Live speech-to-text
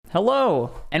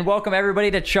Hello, and welcome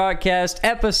everybody to Chalkcast,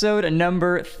 episode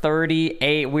number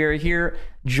 38. We're here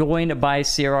joined by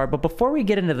CRR, but before we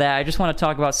get into that, I just want to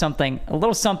talk about a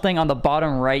little something on the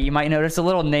bottom right. You might notice a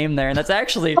little name there, and that's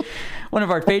actually one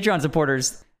of our Patreon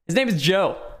supporters. His name is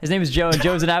Joe. And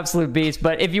Joe's an absolute beast.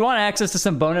 But if you want access to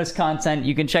some bonus content,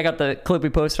 you can check out the clip we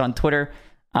posted on Twitter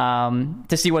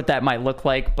to see what that might look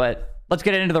like. But let's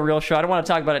get into the real show. I don't want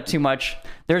to talk about it too much.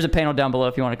 There's a panel down below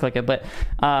if you want to click it. But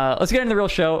let's get into the real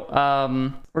show.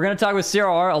 We're going to talk with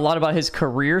CRR a lot about his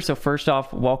career. So first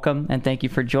off, welcome and thank you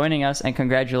for joining us. And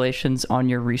congratulations on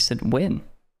your recent win.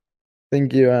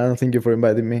 Thank you, and thank you for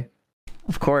inviting me.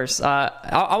 Of course.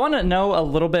 I want to know a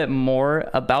little bit more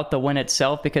about the win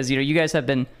itself because, you guys have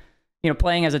been,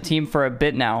 playing as a team for a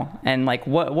bit now. And like,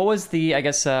 what was the, I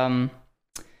guess,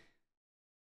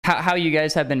 how you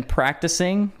guys have been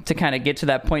practicing to kind of get to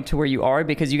that point to where you are,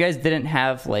 because you guys didn't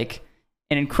have like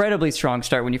an incredibly strong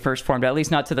start when you first formed, at least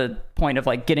not to the point of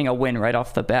like getting a win right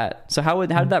off the bat. So how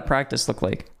did that practice look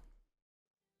like?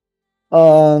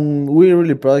 We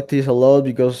really practice a lot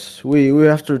because we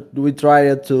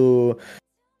try to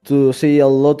see a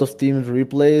lot of teams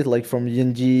replays, like from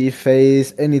GNG,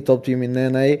 FaZe, any top team in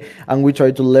NA, and we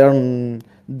try to learn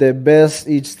the best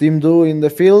each team do in the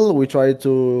field. We try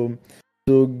to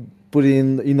put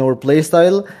in our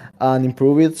playstyle and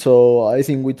improve it. So I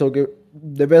think we took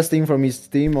the best thing from each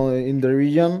team in the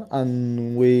region,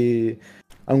 and we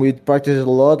practice a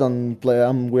lot and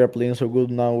we are playing so good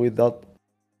now with that.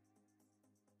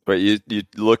 But you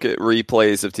look at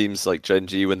replays of teams like Gen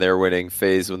G when they're winning,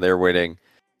 FaZe when they're winning,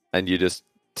 and you just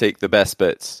take the best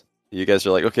bits. You guys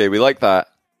are like, okay, we like that,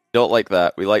 don't like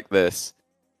that, we like this.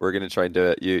 We're gonna try and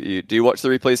do it. Do you watch the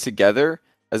replays together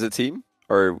as a team,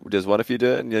 or does one of you do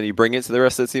it and then you bring it to the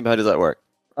rest of the team? How does that work?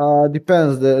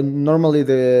 Depends. Normally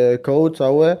the coach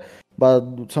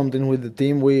but something with the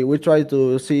team, we try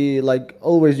to see, like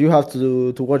always. You have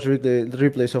to watch the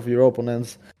replays of your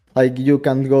opponents. Like you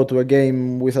can't go to a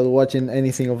game without watching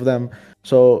anything of them.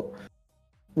 So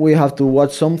we have to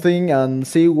watch something and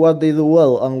see what they do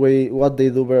well and what they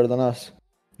do better than us.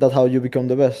 That's how you become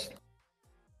the best.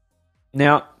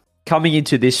 Now, coming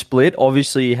into this split,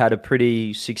 obviously you had a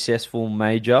pretty successful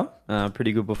major,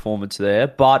 pretty good performance there,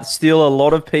 but still a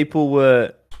lot of people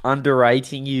were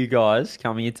underrating you guys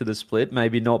coming into the split,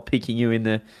 maybe not picking you in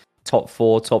the top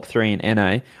 4, top 3 in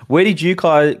NA. Where did you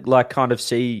guys kind of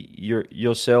see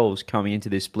yourselves coming into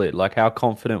this split? Like, how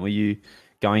confident were you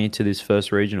going into this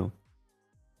first regional?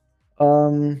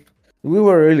 We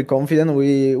were really confident.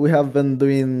 We have been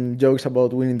doing jokes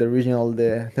about winning the regional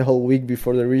the whole week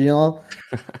before the regional,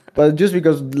 but just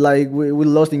because like we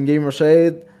lost in Gamers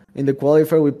 8 in the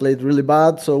qualifier, we played really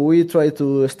bad. So we tried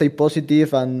to stay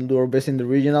positive and do our best in the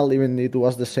regional, even if it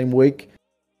was the same week.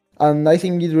 And I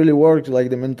think it really worked.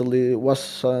 Like the mentally was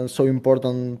so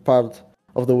important part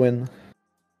of the win.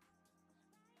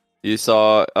 You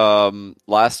saw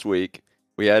last week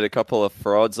we had a couple of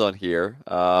frauds on here,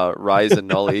 Rise and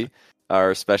Nolly,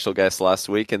 our special guest last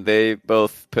week, and they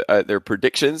both put out their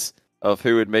predictions of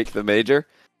who would make the major.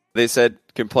 They said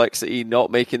Complexity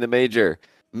not making the major,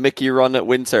 Mickey run at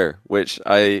Winter, which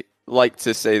I like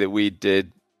to say that we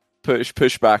did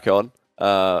push back on.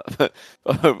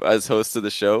 As hosts of the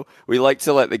show, we like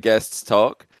to let the guests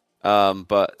talk,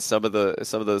 but some of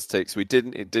those takes we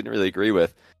didn't really agree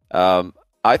with.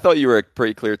 I thought you were a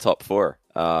pretty clear top 4.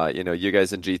 You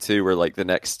guys in G2 were like the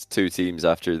next 2 teams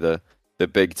after the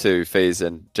big 2, FaZe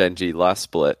and Gen G last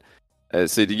split.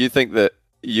 So do you think that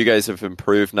you guys have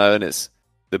improved now and it's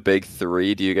the big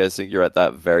 3? Do you guys think you're at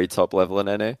that very top level in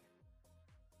NA?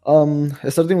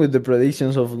 Starting with the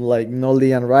predictions of like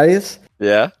Nolly and Rise.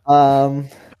 Yeah. I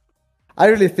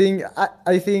really think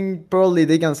I think probably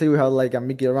they can say we have like a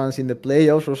Mickey runs in the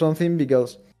playoffs or something,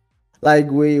 because like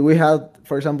we had,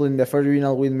 for example, in the first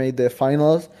regional we made the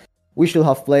finals. We should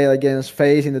have played against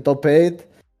FaZe in the top 8,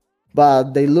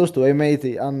 but they lose to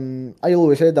M80, and I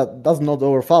always say that that's not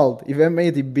our fault. If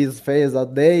M80 beats FaZe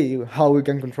that day, how we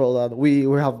can control that? We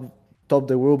have topped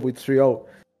the group with 3-0.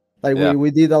 Like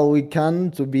we did all we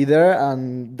can to be there,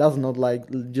 and that's not like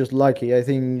just lucky. I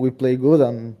think we play good,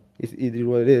 and it is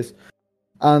what it is.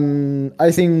 And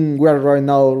I think we are right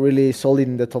now really solid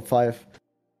in the top 5.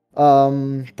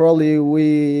 Probably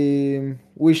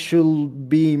we should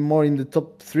be more in the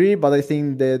top 3, but I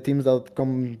think the teams that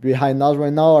come behind us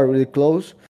right now are really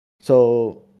close,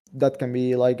 so that can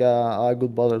be like a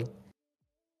good battle.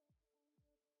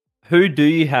 Who do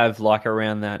you have like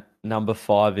around that number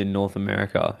 5 in North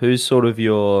America? Who's sort of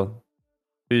who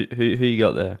you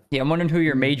got there? Yeah, I'm wondering who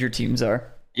your major teams are.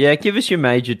 Yeah, give us your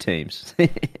major teams.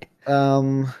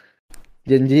 Gen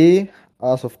G,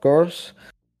 us of course,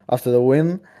 after the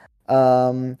win.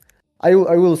 I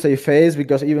will say FaZe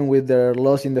because even with their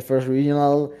loss in the first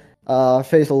regional,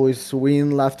 FaZe always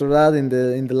win after that. In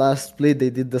the last split, they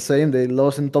did the same. They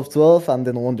lost in top 12 and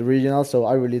then won the regional. So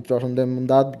I really trust on them on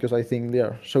that because I think they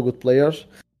are so good players.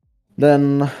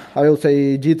 Then I will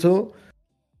say G2,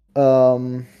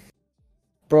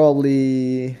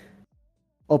 probably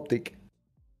Optic.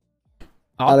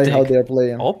 I like how they're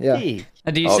playing. Yeah. Optic.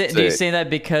 Do you say that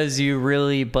because you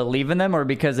really believe in them, or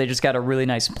because they just got a really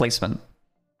nice placement?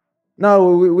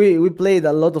 No, we played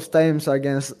a lot of times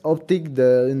against Optic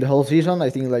in the whole season.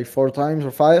 I think like 4 times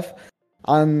or 5,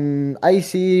 and I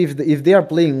see if they are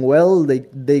playing well,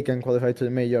 they can qualify to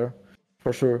the major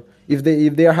for sure. If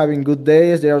they are having good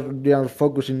days, they are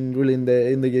focusing really in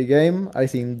the game. I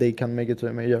think they can make it to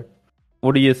the major.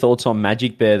 What are your thoughts on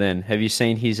Magic Bear then? Have you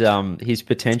seen his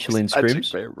potential in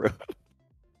scrims? Bear, bro.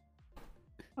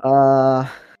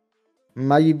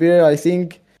 Maggie Beer, I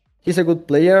think he's a good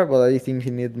player, but I think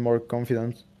he needs more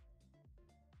confidence.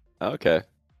 Okay.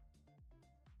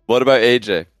 What about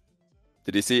AJ?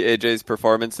 Did you see AJ's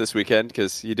performance this weekend?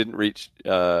 Because he didn't reach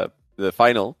the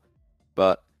final,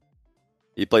 but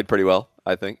he played pretty well,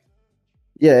 I think.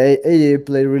 Yeah, AJ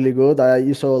played really good.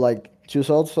 You saw like 2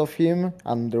 shots of him,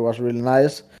 and it was really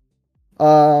nice.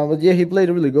 But yeah, he played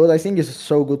really good. I think he's a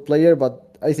so good player,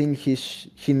 but I think he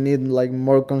need like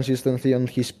more consistency on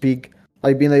his peak.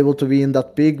 Like being able to be in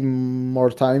that peak more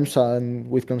times and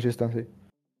with consistency.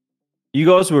 You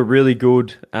guys were really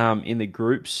good in the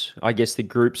groups. I guess the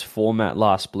groups format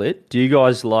last split. Do you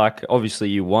guys like? Obviously,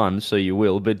 you won, so you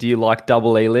will. But do you like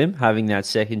double elim, having that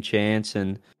second chance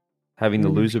and having the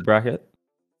loser bracket?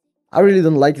 I really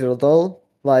don't like it at all.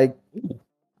 Like,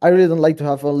 I really don't like to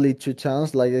have only 2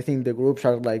 chances. Like, I think the groups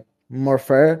are like more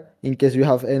fair in case you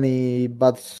have any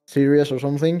bad series or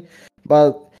something.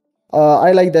 But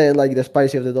I like the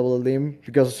spicy of the double elim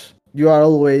because you are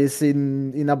always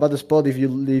in a bad spot if you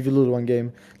lose one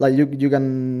game. Like you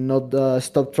can not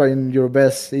stop trying your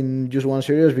best in just one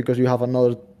series because you have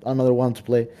another one to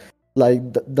play.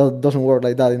 Like that doesn't work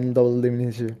like that in double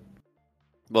elimination.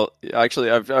 Well, actually,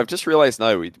 I've just realized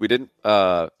now we didn't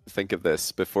think of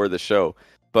this before the show,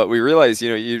 but we realized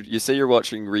you say you're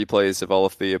watching replays of all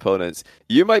of the opponents.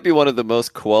 You might be one of the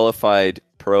most qualified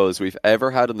pros we've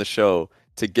ever had on the show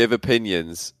to give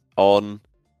opinions on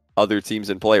other teams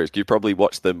and players. You probably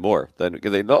watch them more than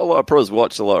not a lot of pros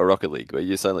watch a lot of Rocket League, but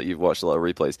you sound like you've watched a lot of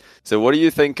replays. So, what do you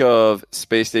think of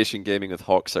Space Station Gaming with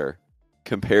Hoxer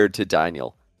compared to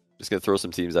Daniel? Just gonna throw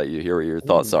some teams at you. Hear what your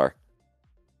thoughts are.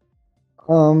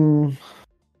 I don't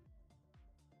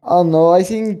know. I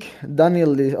think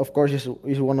Daniel, of course,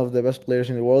 is one of the best players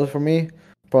in the world for me,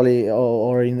 probably,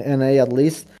 or in NA at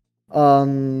least.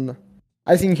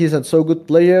 I think he's a so good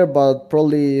player, but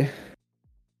probably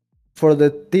for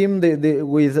the team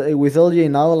with LJ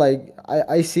now, like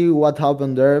I see what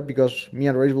happened there because me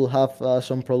and Rage will have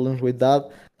some problems with that.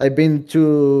 I've been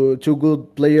two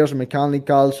good players,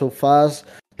 mechanical, so fast.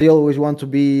 They always want to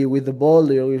be with the ball.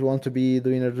 They always want to be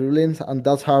doing a dribbling, and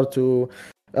that's hard to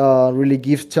really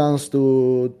give chance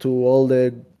to all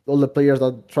the players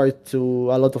that try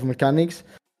to a lot of mechanics.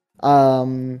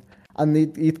 And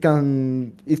it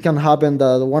can happen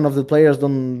that one of the players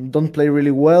don't play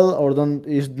really well or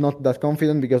is not that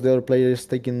confident because the other player is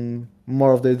taking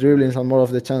more of the dribblings and more of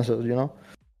the chances,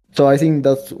 So I think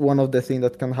that's one of the things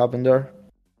that can happen there.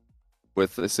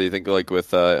 So you think like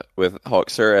with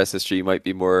Hoxer, SSG might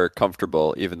be more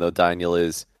comfortable, even though Daniel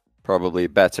is probably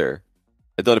better.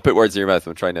 I don't want to put words in your mouth.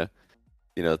 I'm trying to,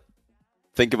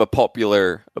 think of a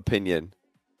popular opinion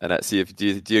and see if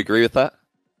do you agree with that?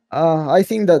 I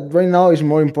think that right now is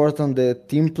more important the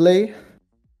team play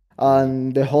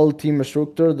and the whole team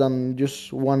structure than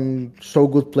just one so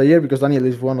good player because Daniel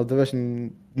is one of the best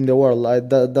in the world.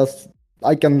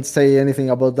 I can't say anything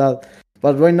about that.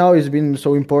 But right now it's been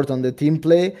so important the team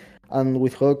play, and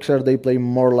with Hoxer they play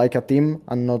more like a team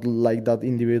and not like that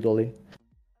individually.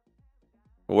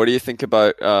 What do you think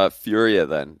about Furia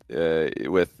then?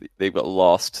 They've got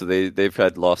lost, so they've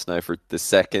had lost now for the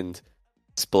second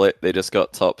split. They just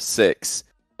got top 6,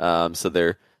 so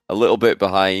they're a little bit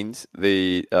behind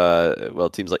the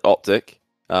teams like Optic.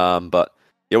 But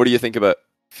yeah, what do you think about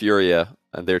Furia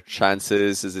and their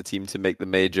chances as a team to make the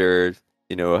major?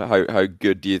 How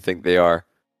good do you think they are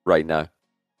right now?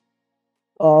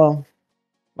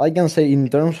 I can say in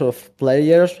terms of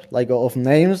players, like of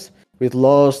names, with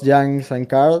Lost, Janks, and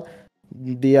Carl,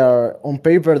 they are on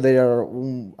paper they are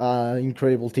an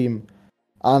incredible team,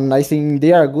 and I think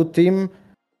they are a good team.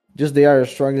 Just they are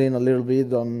struggling a little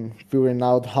bit on figuring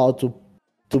out how to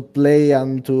play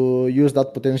and to use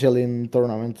that potential in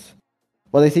tournaments.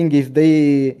 But I think if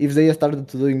they started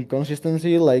to do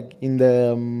inconsistency, like in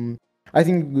the I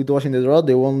think it was in the draw,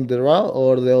 they won the draw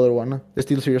or the other one, the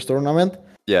Steel Series tournament.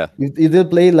 Yeah. If they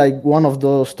play like one of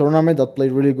those tournaments that play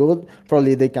really good,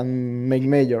 probably they can make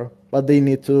major. But they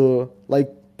need to like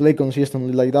play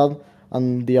consistently like that,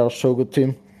 and they are so good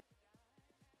team.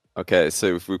 Okay,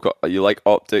 so if we've got you like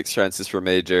optics, chances for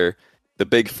major, the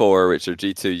big four, which are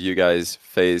G2, you guys,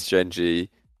 FaZe, Genji,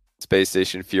 Space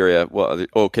Station, Furia. What are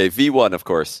okay, V1 of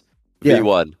course. Yeah.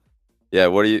 V1. Yeah,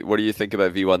 what do you think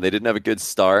about V1? They didn't have a good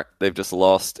start. They've just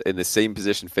lost in the same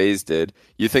position FaZe did.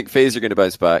 You think FaZe are going to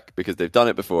bounce back because they've done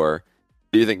it before?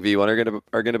 Do you think V1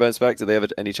 are going to bounce back? Do they have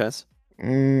any chance?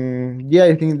 Yeah,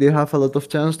 I think they have a lot of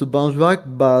chance to bounce back,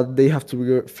 but they have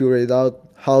to figure it out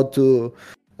how to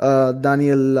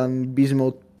Daniel and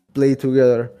Bismuth play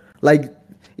together. Like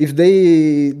if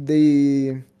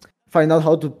they find out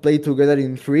how to play together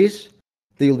in threes,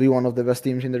 they will be one of the best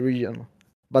teams in the region.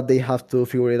 But they have to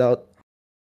figure it out.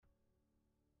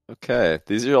 Okay,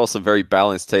 these are also very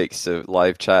balanced takes. So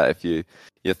live chat, if you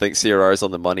think CRR is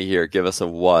on the money here, give us a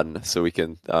 1 so we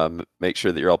can make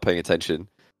sure that you're all paying attention.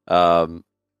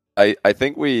 I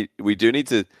think we do need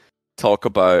to talk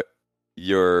about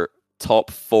your top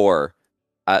 4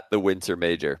 at the Winter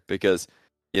Major because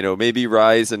maybe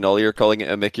Rise and Nolly are calling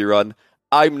it a Mickey run.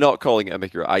 I'm not calling it a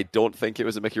Mickey run. I don't think it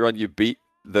was a Mickey run. You beat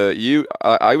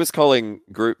I was calling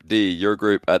Group D, your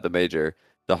group at the Major,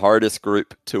 the hardest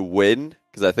group to win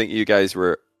because I think you guys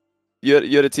you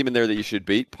had a team in there that you should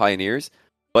beat, Pioneers,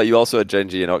 but you also had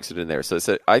Genji and Oxford in there.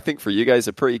 So I think for you guys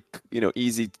a pretty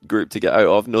easy group to get out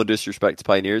of. No disrespect to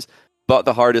Pioneers, but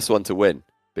the hardest one to win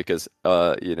because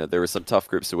there were some tough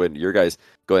groups to win. Your guys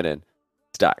going in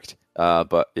stacked,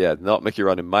 but yeah, not Mickey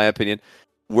run in my opinion.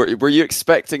 Were you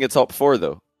expecting a top 4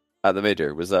 though at the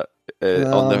Major? Was that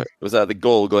was that the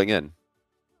goal going in?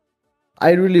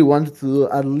 I really wanted to do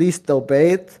at least top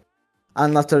 8,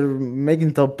 and after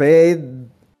making top 8,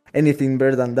 anything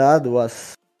better than that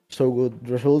was so good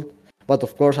result. But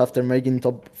of course, after making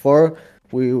top 4,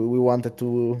 we wanted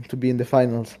to be in the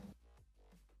finals.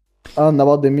 And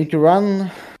about the Mickey run,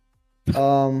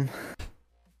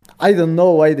 I don't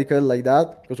know why they call it like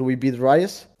that because we beat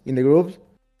Rise in the group.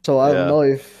 So I don't know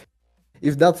if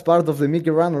that's part of the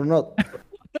Mickey run or not.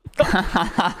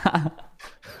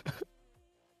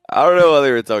 I don't know what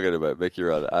they were talking about, Mickey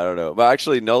run. I don't know. But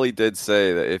actually, Nolly did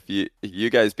say that if you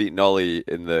guys beat Nolly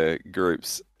in the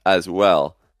groups as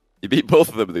well, you beat both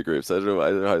of them in the groups. I don't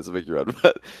know how it's a Mickey run,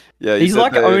 but yeah. He's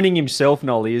like owning himself,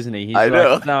 Nolly, isn't he? He's I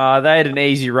know. Nah, they had an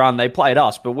easy run. They played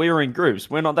us, but we were in groups.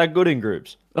 We're not that good in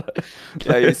groups.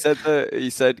 Yeah, he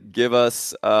said give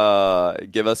us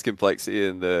complexity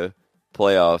in the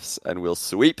playoffs and we'll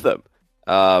sweep them.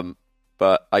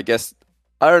 But I guess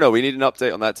I don't know. We need an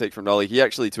update on that take from Nolly. He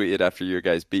actually tweeted after you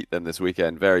guys beat them this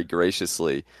weekend very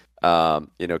graciously,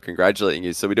 congratulating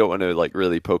you. So we don't want to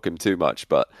really poke him too much,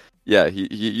 but yeah,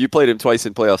 you played him twice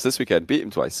in playoffs this weekend, beat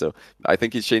him twice. So I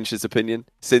think he's changed his opinion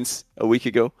since a week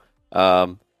ago.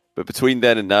 But between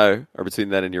then and now, or between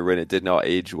then and your win, it did not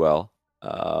age well.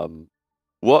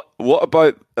 What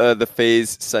about the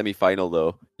FaZe semi-final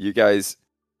though? You guys,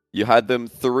 you had them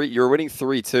 3. You were winning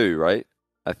 3-2, right?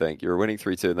 I think you were winning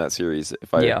 3-2 in that series,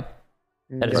 if I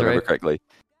remember correctly.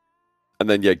 And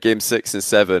then game 6 and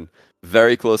 7,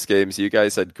 very close games. You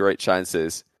guys had great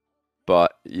chances,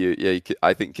 but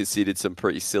I think conceded some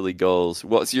pretty silly goals.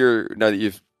 What's now that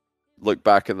you've looked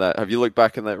back in that? Have you looked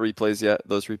back in that replays yet?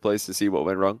 Those replays to see what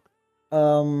went wrong?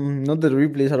 Not the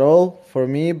replays at all for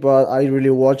me, but I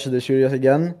really watched the series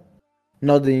again.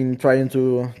 Not in trying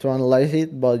to analyze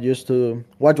it, but just to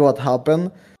watch what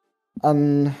happened.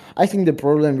 And I think the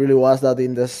problem really was that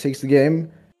in the 6th game,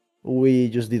 we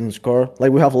just didn't score.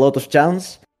 Like, we have a lot of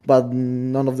chance, but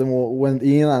none of them went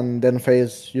in, and then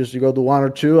FaZe used to go to 1 or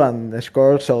 2 and they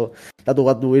scored. So that's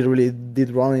what we really did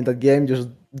wrong in that game, just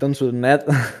don't shoot the net.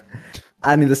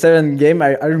 And in the 7th game,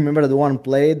 I remember the one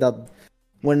play that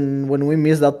when we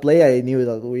missed that play, I knew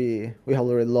that we had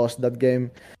already lost that game.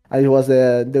 And it was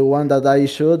the one that I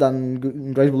shot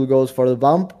and Red Bull goes for the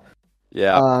bump.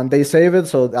 Yeah. And they save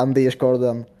it, and they score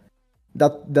them.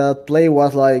 That play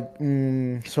was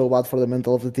so bad for the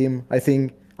mental of the team. I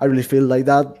think I really feel like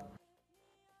that.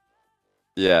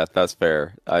 Yeah, that's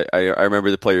fair. I remember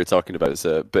the player you're talking about. It's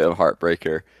a bit of a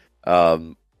heartbreaker.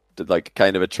 Did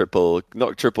kind of a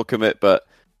not triple commit, but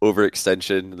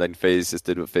overextension. And then FaZe just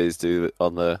did what FaZe do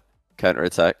on the counter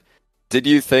attack. Did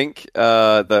you think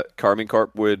that Carmine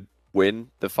Corp would win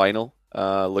the final?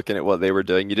 Looking at what they were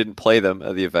doing, you didn't play them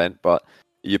at the event, but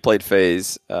you played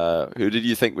FaZe. Who did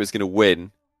you think was going to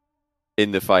win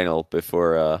in the final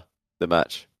before the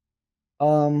match?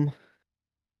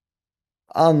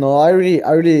 I don't know. I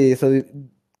really thought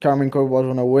Carmen Corp was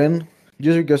gonna win,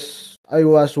 just because I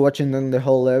was watching them the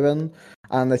whole event,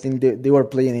 and I think they were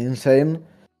playing insane.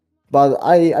 But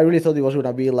I really thought it was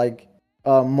gonna be like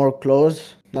more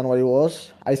close than what it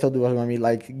was. I thought it was gonna be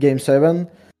like Game 7,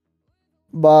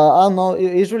 but I don't know.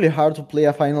 It's really hard to play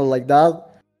a final like that,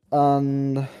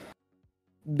 and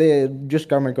they just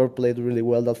Carmen Corp played really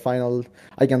well that final.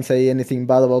 I can't say anything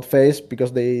bad about FaZe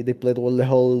because they played well the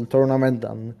whole tournament,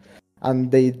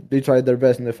 and they tried their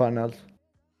best in the finals.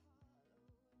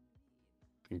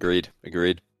 Agreed.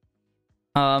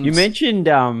 You mentioned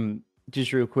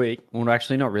just real quick, well,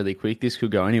 actually not really quick. This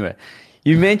could go anywhere.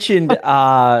 You mentioned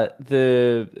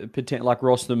the potential like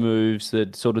roster moves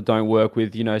that sort of don't work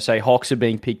with, say Hawks are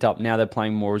being picked up now. They're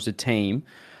playing more as a team.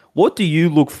 What do you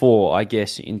look for, I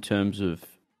guess, in terms of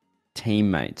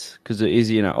teammates? Because it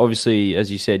is, obviously,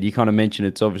 as you said, you kind of mentioned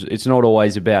it's not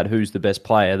always about who's the best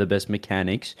player, the best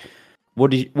mechanics.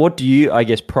 What do you I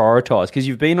guess prioritize? Because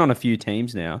you've been on a few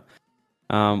teams now.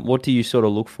 What do you sort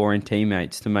of look for in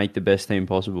teammates to make the best team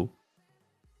possible?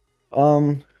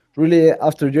 Really,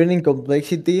 after joining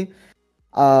Complexity,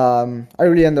 I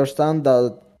really understand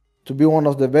that to be one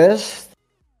of the best,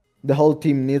 the whole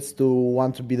team needs to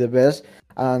want to be the best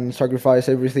and sacrifice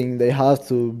everything they have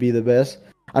to be the best.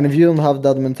 And if you don't have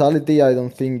that mentality, I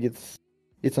don't think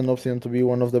it's an option to be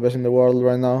one of the best in the world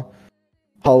right now.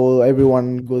 How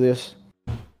everyone good is.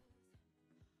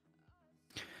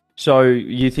 So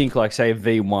you think, like, say,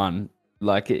 V1,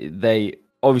 like they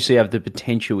obviously have the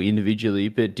potential individually,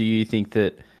 but do you think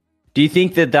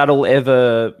that that'll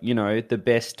ever, the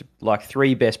best, like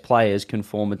 3 best players can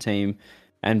form a team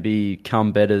and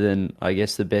become better than, I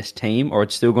guess, the best team, or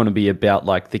it's still going to be about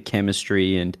like the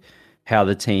chemistry and how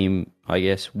the team, I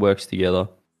guess, works together?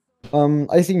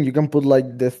 I think you can put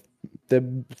like the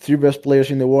 3 best players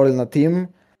in the world in a team,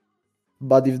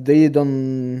 but if they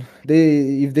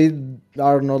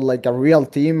are not like a real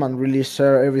team and really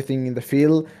share everything in the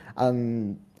field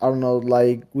and are not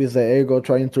like with the ego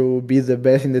trying to be the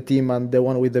best in the team and the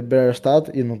one with the better stat,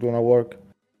 it's not gonna work.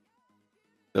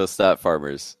 No stat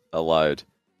farmers allowed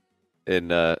in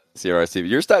CRRs TV.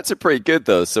 Your stats are pretty good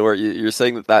though, so you're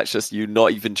saying that that's just you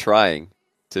not even trying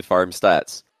to farm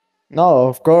stats? No,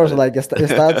 of course, like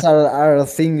stats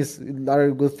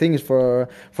are good things for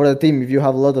the team. If you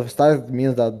have a lot of stats, it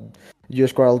means that you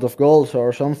score a lot of goals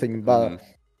or something. But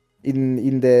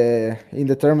in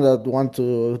the term that want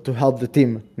to help the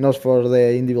team, not for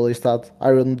the individual stat.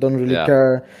 I don't really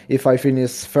care if I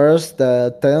finish first,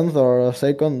 10th, or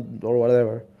second, or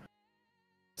whatever.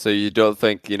 So you don't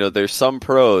think, there's some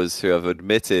pros who have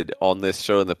admitted on this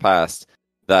show in the past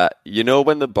that,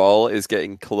 when the ball is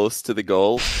getting close to the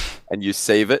goal and you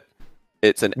save it,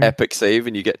 it's an epic save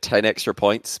and you get 10 extra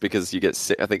points because you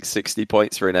get, I think, 60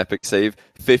 points for an epic save,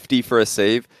 50 for a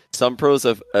save. Some pros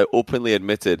have openly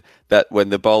admitted that when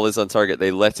the ball is on target, they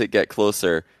let it get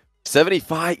closer.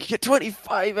 75, you get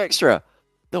 25 extra.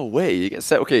 No way, you get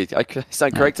set. Okay, I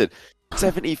stand corrected.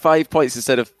 75 points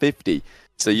instead of 50.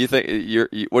 So you think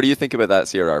what do you think about that,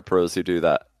 CRR pros who do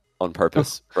that on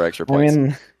purpose for extra points? I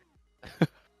mean,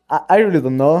 I really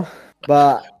don't know,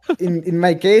 but in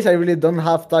my case, I really don't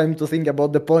have time to think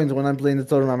about the points when I'm playing the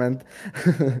tournament.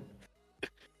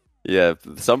 Yeah,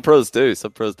 some pros do.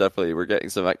 Some pros definitely. We're getting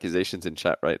some accusations in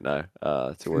chat right now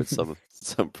towards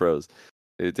some pros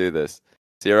who do this.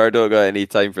 CRR don't got any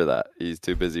time for that. He's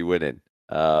too busy winning.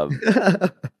 Too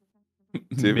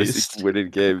busy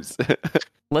winning games.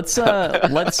 Let's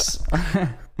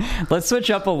let's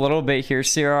switch up a little bit here,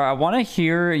 Sarah. I want to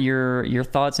hear your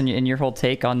thoughts and your whole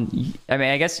take on. I mean,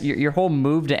 I guess your whole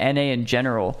move to NA in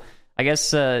general. I guess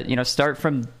start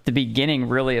from the beginning,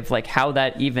 really, of like how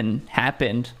that even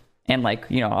happened, and like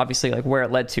obviously like where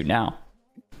it led to now.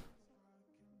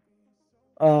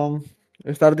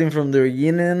 Starting from the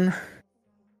beginning.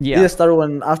 Yeah. It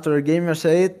started after Gamers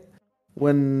 8,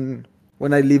 when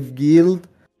I leave Guild.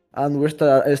 And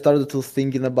I started to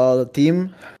thinking about a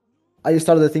team. I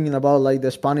started thinking about like the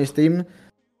Spanish team.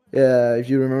 If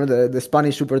you remember the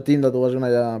Spanish super team that was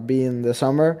gonna be in the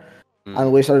summer,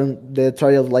 and we started the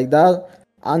trials like that.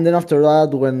 And then after that,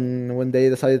 when they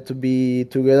decided to be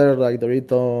together, like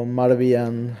Dorito, Marvi,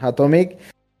 and Atomic,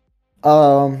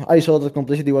 I saw that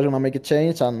Complexity was gonna make a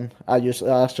change, and I just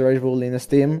asked Red Bull in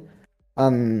Steam.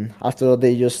 And after that,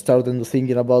 they just started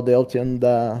thinking about the option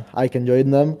that I can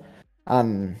join them.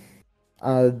 And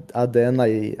at the end,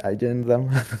 I joined them.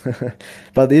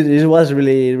 But it was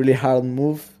really, really hard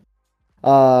move.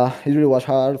 It really was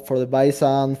hard for the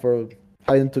Bison, for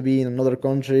having to be in another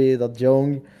country that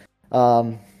young.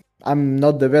 I'm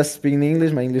not the best speaking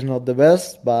English. My English is not the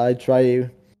best, but I try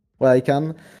what I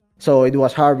can. So it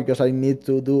was hard because I need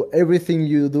to do everything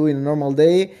you do in a normal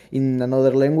day in another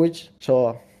language.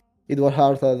 So it was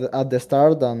hard at the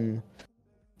start, and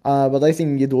but I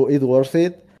think it worth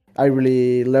it. I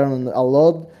really learned a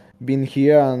lot being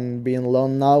here and being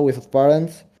alone now with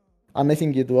parents, and I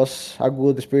think it was a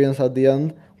good experience at the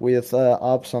end with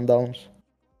ups and downs.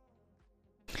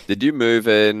 Did you move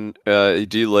in? Do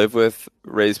you live with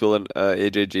Raysville and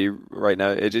AJG right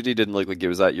now? AJG didn't look like it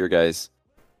was at your guys'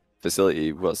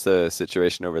 facility. What's the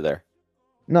situation over there?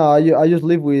 No, I just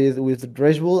live with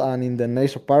Rachel, and in the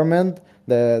next apartment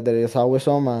there is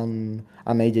Awesome and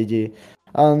AJG.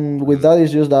 And with that,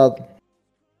 it's just that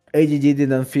AGG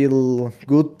didn't feel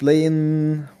good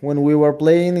playing when we were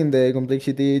playing in the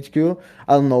Complexity HQ.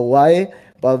 I don't know why,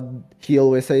 but he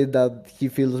always said that he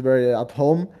feels very at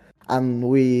home, and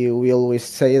we always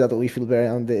say that we feel very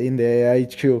in the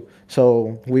HQ.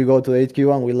 So we go to the HQ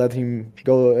and we let him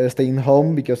go stay in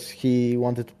home because he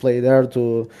wanted to play there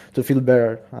to feel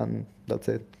better, and that's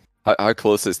it. How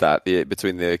close is that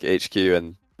between the HQ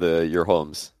and your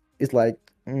homes? It's like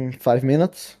 5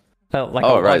 minutes. Like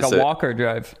Oh, a, right, like a so- walk or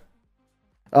drive.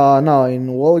 No,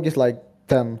 in walk it's like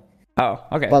 10. Oh,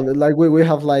 okay. But like we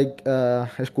have like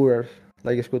scooters,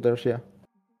 yeah.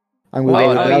 And we Wait, go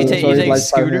with oh, that, you so take, you it's take like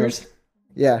 5 minutes. scooters?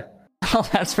 Yeah. Oh,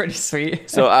 that's pretty sweet.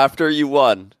 So after you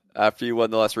won the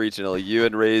last regional, you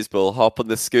and Raysville hop on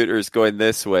the scooters going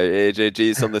this way.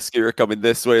 AJG's on the scooter coming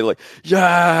this way, like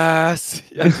yes,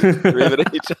 yeah, just screaming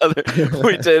at each other.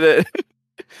 We did it.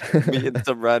 Meet in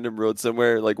some random road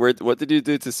somewhere. Like where? What did you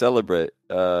do to celebrate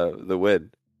the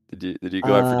win? Did you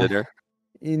go out for dinner?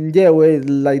 We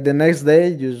like the next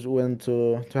day just went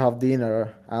to have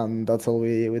dinner, and that's all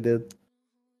we did.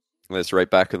 It's right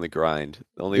back on the grind.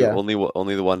 Only Yeah.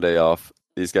 only the one day off.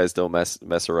 These guys don't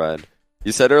mess around.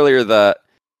 You said earlier that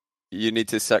you need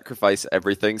to sacrifice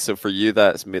everything. So for you,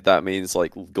 that means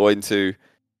like going to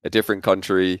a different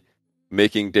country,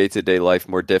 making day-to-day life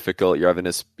more difficult. You're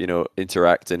having to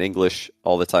interact in English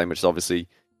all the time, which is obviously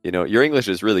your English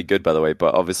is really good, by the way.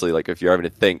 But obviously, like if you're having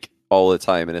to think all the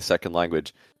time in a second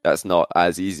language, that's not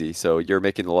as easy. So you're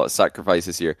making a lot of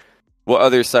sacrifices here. What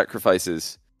other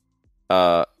sacrifices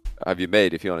have you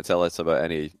made? If you want to tell us about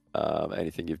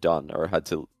anything you've done or had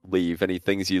to leave, any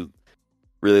things you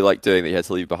really like doing that you had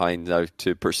to leave behind now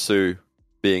to pursue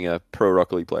being a pro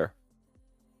Rocket League player?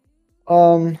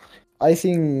 I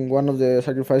think one of the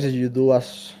sacrifices you do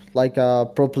as like a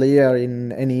pro player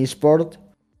in any sport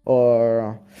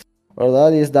or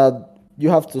that is that you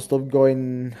have to stop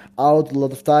going out a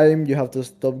lot of time. You have to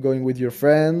stop going with your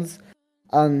friends,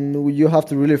 and you have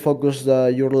to really focus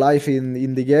your life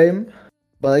in the game.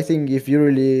 But I think if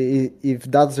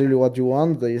that's really what you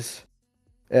want, it's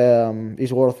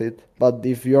worth it. But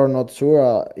if you're not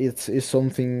sure, it's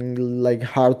something like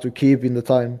hard to keep in the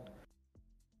time.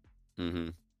 Mm-hmm.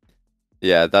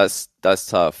 Yeah, that's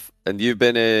tough. And you've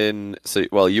been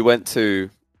you went to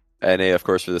NA, of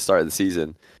course, for the start of the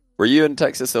season. Were you in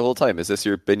Texas the whole time? Is this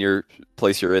your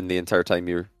place you're in the entire time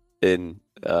you're in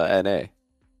NA,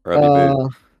 or have you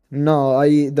moved? No,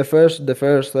 the first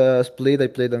split I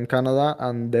played in Canada,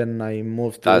 and then I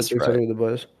moved to That's Texas right. with the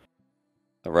boys.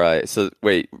 Right. So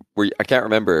wait, I can't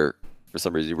remember for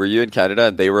some reason. Were you in Canada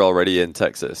and they were already in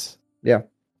Texas? Yeah.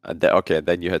 And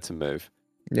then you had to move.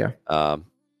 Yeah.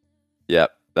 Yeah.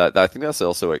 That I think that's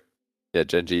also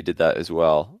Gen G did that as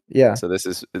well. Yeah. So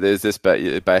is this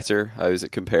better? How does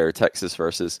it compare Texas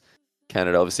versus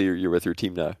Canada? Obviously, you're with your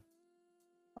team now.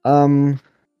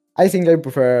 I think I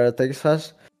prefer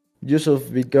Texas,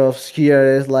 just because here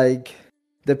is like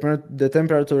the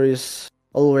temperature is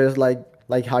always like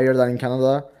higher than in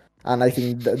Canada, and I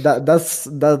think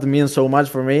that means so much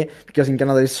for me because in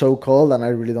Canada it's so cold and I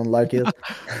really don't like it.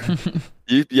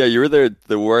 You were there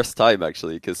the worst time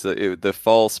actually because the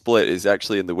fall split is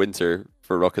actually in the winter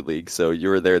for Rocket League, so you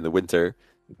were there in the winter,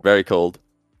 very cold,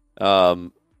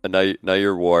 and now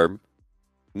you're warm,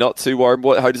 not too warm.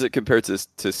 How does it compare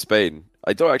to Spain?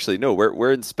 I don't actually know.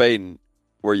 Where in Spain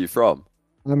were you from?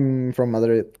 I'm from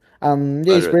Madrid. Yeah,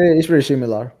 Madrid. it's pretty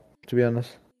similar, to be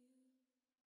honest.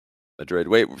 Madrid.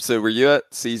 Wait, so were you at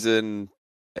season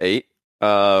 8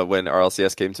 when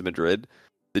RLCS came to Madrid?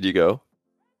 Did you go?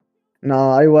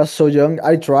 No, I was so young.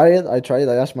 I tried.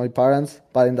 I asked my parents,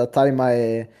 but in that time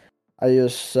I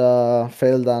just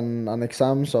failed an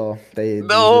exam, so they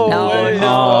No didn't way!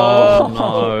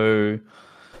 Oh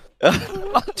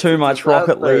no! Too much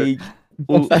Rocket League.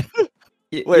 Well,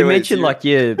 you Wait, mentioned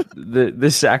so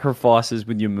the sacrifices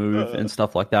with your move and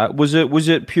stuff like that. Was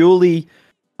it purely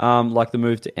like the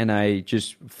move to NA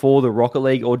just for the Rocket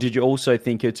League, or did you also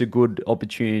think it's a good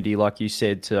opportunity, like you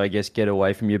said, to I guess get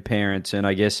away from your parents and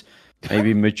I guess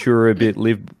maybe mature a bit,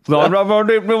 live. No, I don't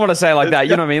want to say it like that.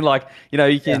 You know what I mean? Like,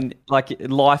 you can like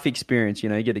life experience.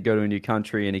 You get to go to a new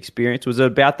country and experience. Was it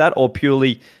about that, or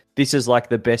purely this is like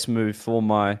the best move for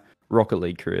my Rocket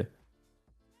League career?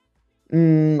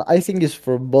 I think it's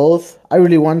for both. I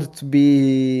really wanted to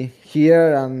be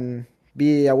here and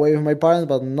be away with my parents,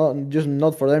 but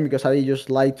not for them because I just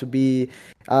like to be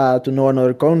to know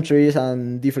another countries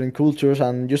and different cultures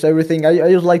and just everything.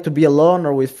 I just like to be alone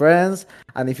or with friends.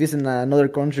 And if it's in another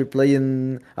country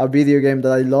playing a video game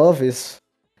that I love, is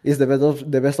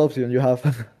the best option you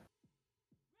have.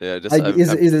 Yeah, just Like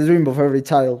is the dream of every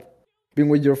child, being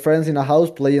with your friends in a house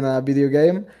playing a video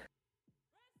game.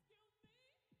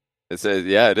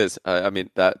 it is. I mean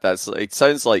that's it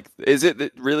sounds like is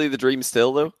it really the dream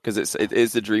still though? Because it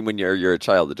is the dream when you're a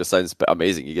child. It just sounds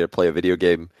amazing. You get to play a video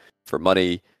game for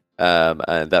money,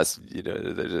 and that's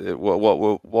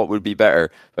what would be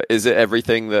better. But is it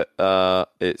everything that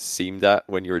it seemed at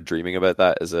when you were dreaming about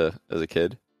that as a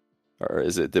kid, or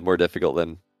is it more difficult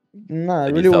than No,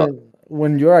 you really, thought?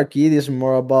 when you're a kid, it's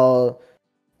more about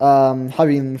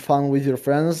having fun with your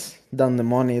friends than the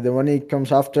money. The money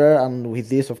comes after, and with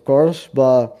this, of course,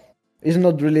 but it's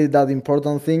not really that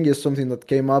important thing. It's something that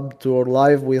came up to our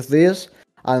life with this,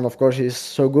 and of course, it's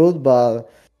so good.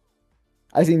 But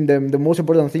I think the most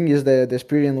important thing is the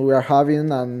experience we are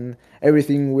having and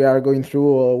everything we are going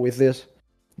through with this.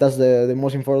 That's the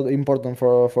most important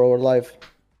for our life.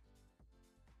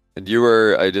 And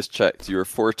I just checked, you were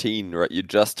 14, right? You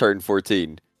just turned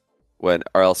 14 when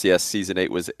RLCS Season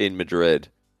 8 was in Madrid,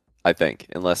 I think,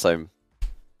 unless I'm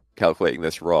calculating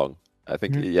this wrong. I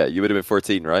think, Mhm. yeah, you would have been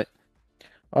 14, right?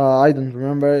 I don't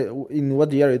remember in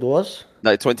what year it was.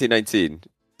 No, 2019.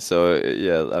 So,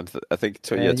 yeah, I think,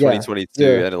 Yeah, 2022,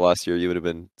 yeah, end of last year, you would have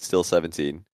been still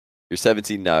 17. You're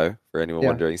 17 now, for anyone yeah.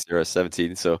 wondering. Sarah's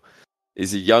 17, so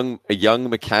he's a young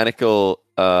mechanical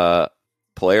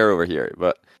player over here,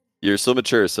 but you're so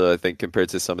mature, so I think compared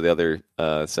to some of the other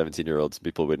 17-year-olds,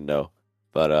 people wouldn't know.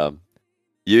 But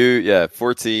yeah,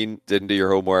 14, didn't do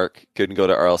your homework, couldn't go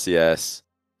to RLCS.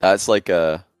 That's like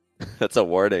that's a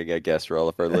warning, I guess, for all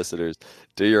of our listeners.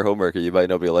 Do your homework, or you might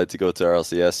not be allowed to go to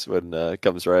RLCS when it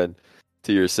comes around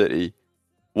to your city.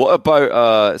 What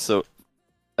about so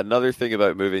another thing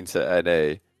about moving to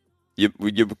NA?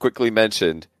 You quickly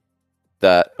mentioned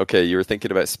that okay, you were thinking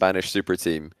about Spanish Super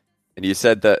Team, and you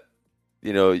said that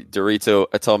Dorito,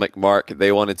 Atomic, Mark,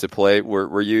 they wanted to play.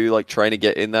 Were you like trying to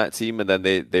get in that team, and then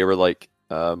they were like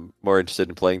more interested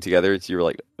in playing together? So you were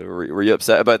like, were you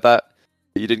upset about that?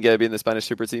 You didn't get to be in the Spanish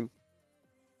Super Team?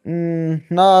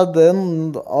 No,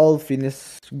 then all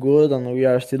finished good and we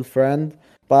are still friends.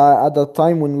 But at that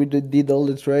time when we did all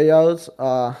the tryouts,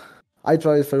 I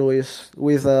tried first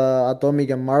with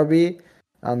Atomic and Marby,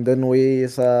 and then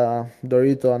with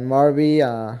Dorito and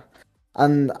Marby.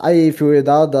 And I figured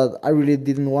out that I really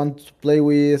didn't want to play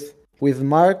with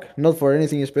Mark, not for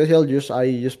anything special.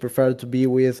 I just prefer to be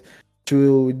with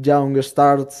two young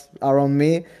stars around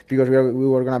me because we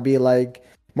were gonna be like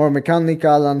more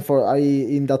mechanical. And for I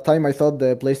in that time I thought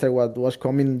the playstyle was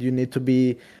coming. You need to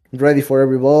be ready for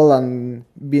every ball and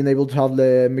being able to have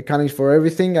the mechanics for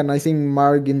everything. And I think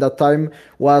Mark in that time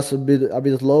was a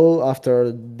bit low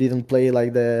after didn't play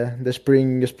like the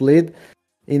spring split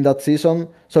in that season.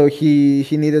 So he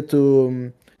needed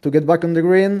to get back on the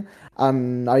green.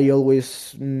 And I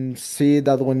always see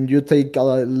that when you take a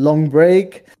long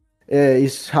break,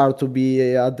 it's hard to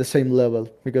be at the same level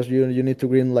because you need to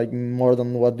green like more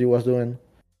than what you was doing.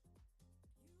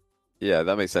 Yeah,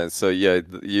 that makes sense. So yeah,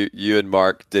 you and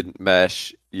Mark didn't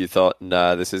mesh. You thought,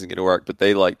 nah, this isn't going to work. But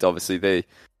they liked, obviously,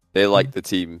 they liked the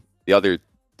team. The other,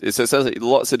 so it sounds like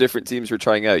lots of different teams were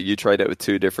trying out. You tried out with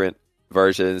two different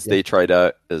versions. Yeah. They tried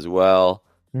out as well.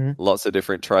 Mhm. Lots of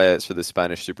different tryouts for the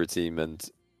Spanish Super Team, and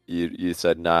you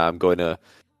said, nah, I'm going to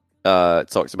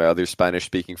talk to my other Spanish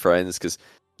speaking friends because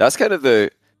that's kind of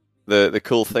the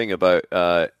cool thing about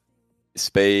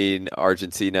Spain,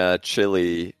 Argentina,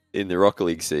 Chile in the Rocket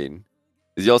League scene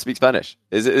is you all speak Spanish.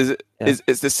 Yeah.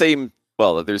 It's the same.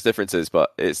 Well, there's differences,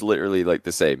 but it's literally like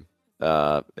the same.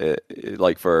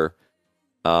 Like for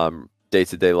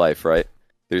day-to-day life, right?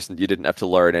 You didn't have to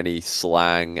learn any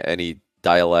slang, any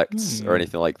dialects, or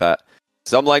anything like that.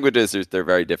 Some languages they're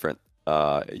very different.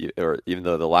 Or even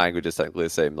though the language is technically the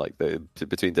same, like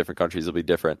between different countries will be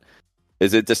different.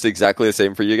 Is it just exactly the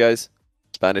same for you guys?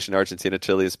 Spanish in Argentina,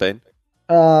 Chile, and Spain?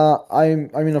 I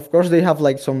mean, of course, they have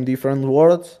like some different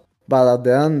words, but at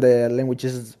the end, the language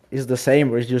is the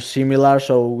same, or it's just similar,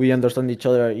 so we understand each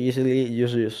other easily. You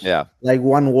just Yeah. like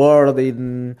one word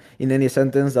in any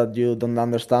sentence that you don't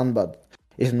understand, but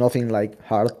it's nothing like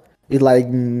hard. It's like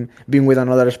being with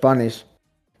another Spanish.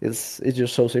 it's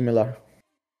just so similar.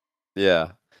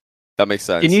 Yeah, that makes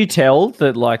sense. Can you tell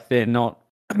that like they're not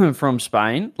from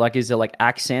Spain? Like, is there like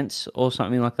accents or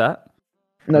something like that?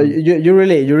 No, you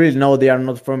really know they are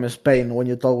not from Spain when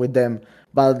you talk with them,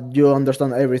 but you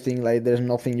understand everything. Like there's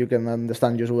nothing you can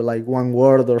understand just with like one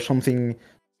word or something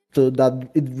to that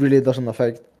it really doesn't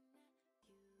affect.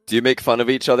 Do you make fun of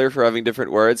each other for having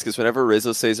different words? Because whenever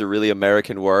Rizzo says a really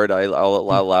American word, I'll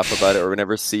laugh about it. Or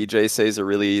whenever CJ says a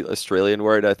really Australian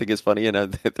word, I think it's funny,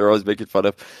 and they're always making fun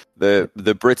of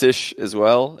the British as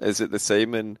well. Is it the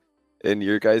same in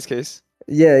your guys' case?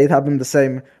 Yeah, it happened the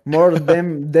same. More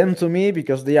them to me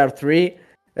because they are three,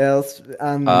 else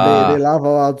and they Ah, laugh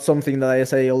about something that I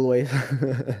say always.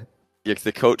 yeah,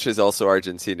 the coach is also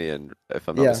Argentinian, if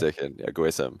I'm not Yeah. mistaken.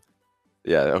 Egoism.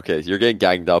 Yeah, okay, you're getting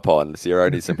ganged up on. CRR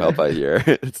needs some help out here.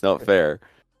 It's not fair.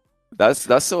 That's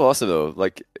so awesome though.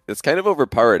 Like it's kind of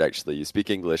overpowered actually. You speak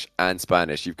English and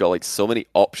Spanish. You've got like so many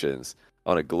options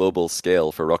on a global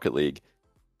scale for Rocket League.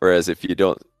 Whereas if you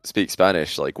don't speak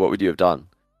Spanish, like what would you have done?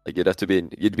 Like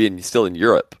you'd be still in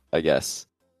Europe, I guess.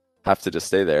 Have to just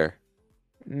stay there.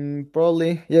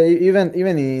 Probably, yeah. Even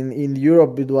in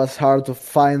Europe, it was hard to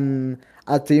find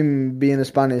a team being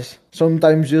Spanish.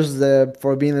 Sometimes just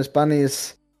for being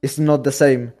Spanish is not the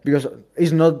same because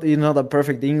it's not a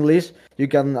perfect English.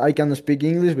 I can speak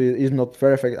English, but it's not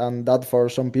perfect, and that for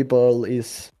some people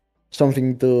is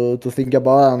something to think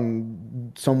about,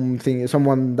 and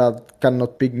someone that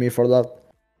cannot pick me for that.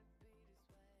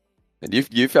 And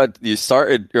you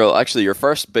started actually your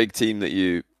first big team that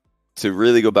you to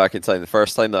really go back in time. The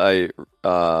first time that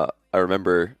I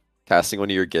remember casting one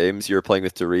of your games, you were playing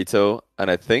with Dorito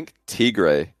and I think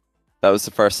Tigre. That was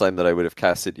the first time that I would have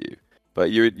casted you.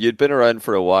 But you'd been around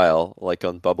for a while, like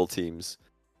on bubble teams.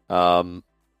 Um,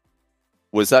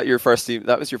 was that your first team?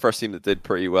 That was your first team that did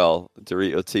pretty well.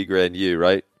 Dorito, Tigre, and you,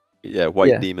 right? Yeah, White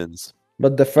Yeah, Demons.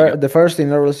 but You got, the first in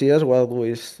RLCS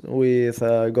was with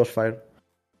Ghostfire.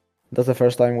 That's the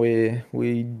first time we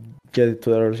get it to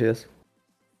the RLCS.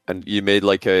 and you made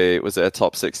like was it a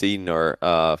top 16 or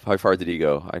how far did he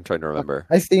go? I'm trying to remember.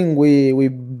 I think we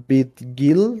beat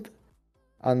Guild,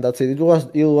 and that's it. It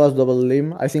was double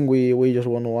limb. I think we just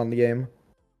won one game.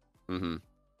 hmm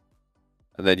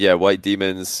And then yeah, White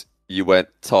Demons. You went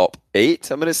top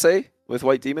 8. I'm gonna say with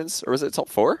White Demons, or was it top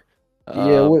 4?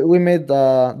 Yeah, Um, we made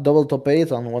double top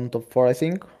 8 and one top 4, I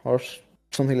think, or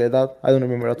something like that. I don't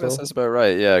remember I at think that all. sounds about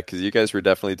right. Yeah, because you guys were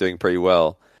definitely doing pretty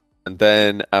well. And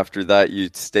then after that, you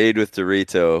stayed with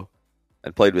Dorito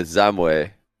and played with Zamwe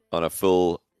on a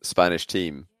full Spanish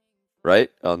team,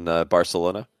 right? On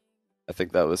Barcelona. I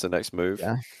think that was the next move.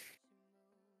 Yeah.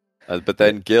 But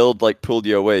then Guild like pulled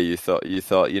you away. You thought,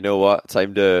 you know what?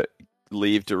 Time to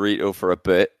leave Dorito for a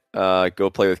bit. Go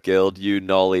play with Guild. You,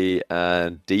 Nolly,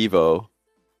 and Devo.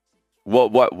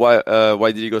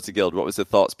 Why did you go to Guild? What was the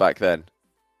thoughts back then?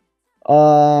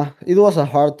 It was a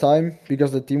hard time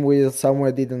because the team with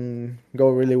somewhere didn't go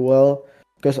really well.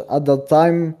 Because at that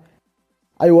time,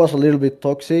 I was a little bit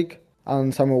toxic,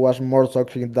 and someone was more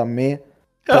toxic than me.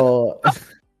 So,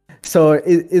 so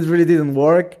it really didn't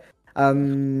work.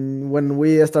 And when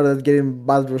we started getting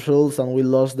bad results and we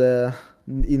lost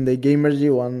in the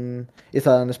Gamergy one, it's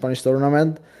a Spanish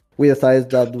tournament, we decided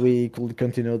that we could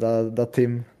continue that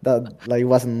team. That like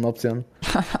wasn't an option.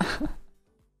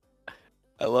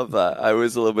 I love that. I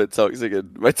was a little bit toxic,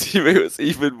 and my teammate was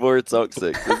even more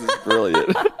toxic. This is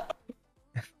brilliant.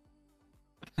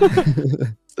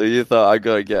 So you thought, I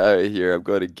gotta get out of here. I'm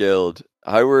going to Guild.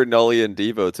 How were Nolly and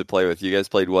Devo to play with? You guys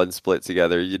played one split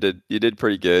together. You did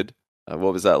pretty good.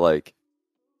 What was that like?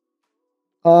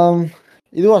 Um,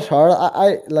 it was hard.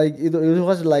 I like it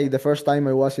was like the first time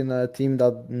I was in a team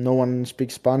that no one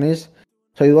speaks Spanish,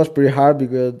 so it was pretty hard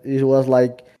because it was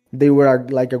like they were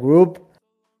like a group,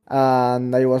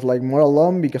 and I was like more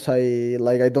alone because I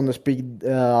don't speak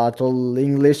at all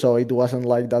English, so it wasn't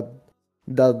like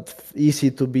that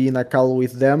easy to be in a call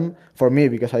with them for me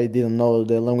because I didn't know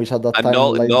the language at that And time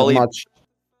like that Nolly much.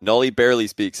 Nolly barely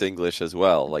speaks English as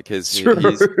well. Like True.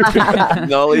 he's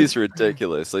Nolly's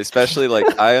ridiculous. Like, especially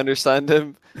like I understand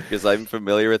him because I'm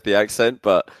familiar with the accent,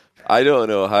 but I don't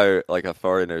know how like a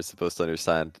foreigner is supposed to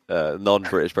understand,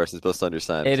 non-British person is supposed to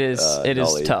understand. It is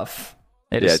Nolly. tough.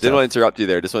 It Yeah, is didn't want tough. to interrupt you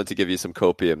there. Just wanted to give you some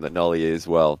copium that Nolly is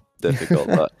well difficult.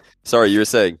 But sorry, you were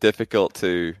saying difficult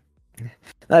to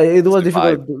It was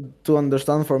vibe. difficult to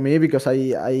understand for me because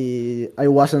I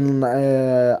wasn't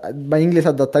my English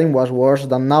at that time was worse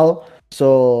than now,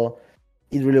 so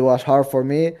it really was hard for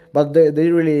me. But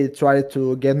they really tried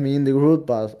to get me in the group,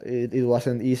 but it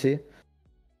wasn't easy.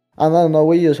 And I don't know,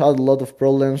 we just had a lot of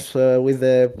problems with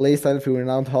the playstyle, figuring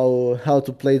out how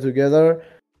to play together.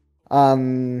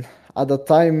 And at the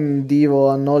time,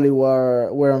 Devo and Oli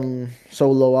were on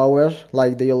solo hours,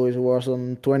 like they always was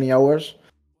on 20 hours.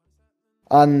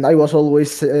 And I was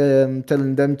always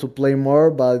telling them to play more,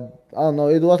 but I don't know.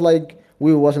 It was like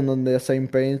we wasn't on the same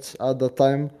page at the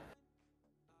time.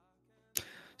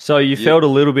 So you You, felt a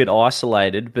little bit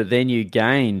isolated, but then you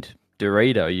gained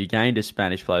Dorito. You gained a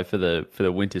Spanish player for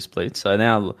the winter split. So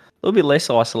now a little bit less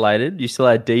isolated. You still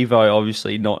had Devo,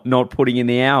 obviously not putting in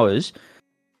the hours.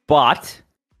 But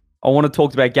I want to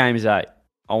talk about Games 8.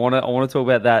 I want to talk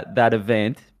about that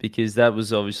event because that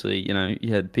was obviously,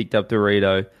 you had picked up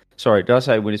Dorito. Sorry, did I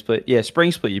say winter split? Yeah,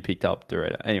 spring split you picked up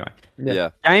Dorito. Anyway, yeah.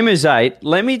 Gamers 8,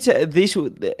 let me tell this.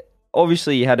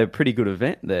 Obviously, you had a pretty good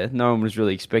event there. No one was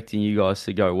really expecting you guys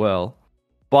to go well.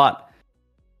 But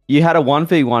you had a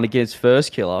 1v1 against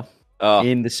First Killer Oh,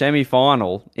 in the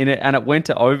semi-final, and it went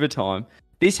to overtime.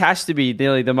 This has to be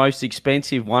nearly the most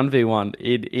expensive 1v1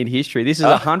 in history. This is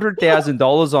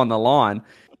 $100,000 on the line,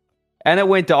 and it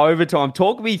went to overtime.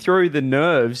 Talk me through the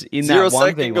nerves in zero that 1v1.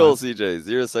 second goal, CJ.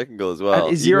 0 second goal as well.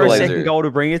 And 0 second Equalizer goal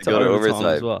to bring it to overtime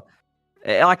as well.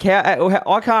 Like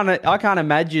I can't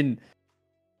imagine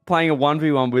playing a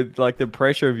 1v1 with like the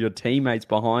pressure of your teammates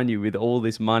behind you with all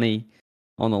this money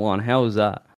on the line. How was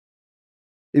that?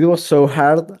 It was so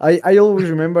hard. I always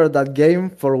remember that game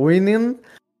for winning,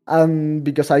 and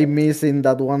because I missed in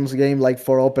that one's game like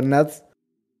for open nets.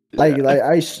 Like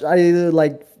Yeah. I did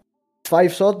like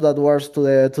 5 shots that was to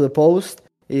the post.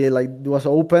 It like was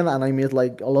open and I missed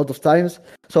like a lot of times.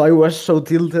 So I was so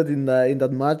tilted in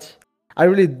that match. I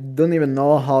really don't even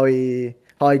know how I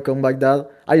come back that.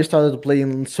 I started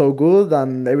playing so good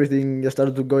and everything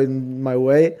started to go in my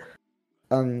way,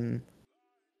 and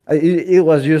it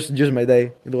was just my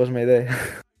day. It was my day.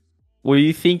 Were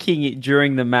you thinking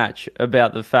during the match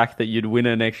about the fact that you'd win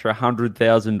an extra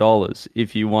 $100,000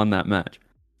 if you won that match?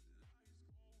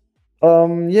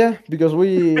 Yeah, because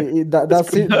we that that,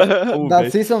 se- Oh,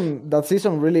 that mate.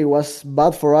 season really was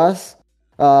bad for us.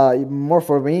 More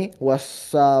for me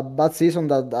was a bad season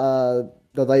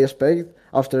that I expect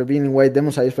after being in White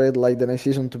Demons. I expect like the next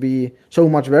season to be so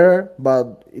much better,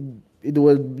 but it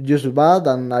was just bad,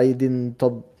 and I didn't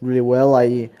top really well.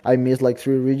 I missed like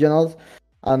 3 regionals,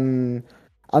 and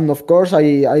of course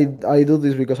I do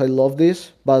this because I love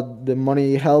this, but the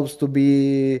money helps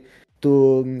because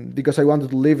I wanted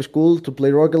to leave school to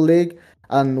play Rocket League,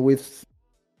 and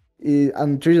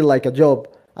and treat it like a job,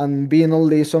 and being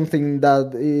only something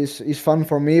that is fun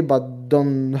for me but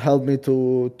don't help me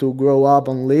to grow up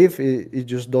and live. It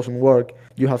just doesn't work.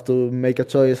 You have to make a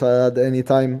choice at any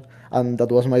time, and that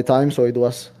was my time, so it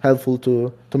was helpful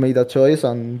to make that choice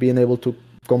and being able to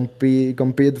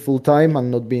compete full time and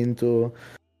not being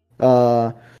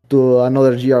uh to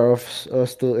another year of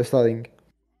studying.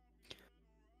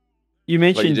 You Well,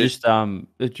 you mentioned did. just Sorry,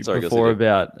 go before CJ.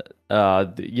 about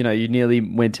you nearly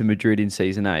went to Madrid in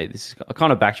season 8. This is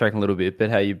kind of backtracking a little bit, but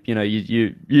how you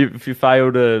if you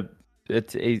failed a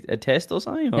test or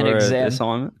something An or exam. an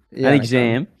assignment, Yeah, an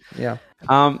exam. Yeah.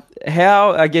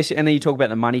 How, I guess, and then you talk about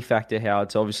the money factor, how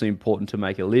it's obviously important to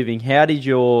make a living. How did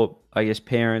your, I guess,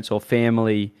 parents or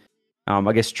family,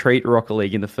 I guess, treat Rocket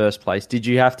League in the first place? Did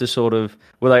you have to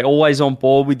were they always on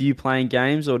board with you playing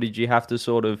games, or did you have to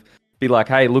sort of be like,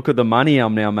 hey, look at the money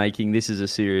I'm now making, this is a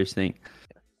serious thing?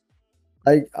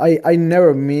 I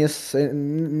never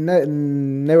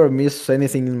never miss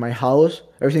anything in my house.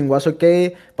 Everything was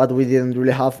okay, but we didn't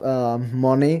really have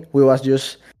money. We was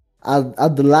just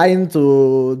at the line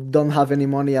to don't have any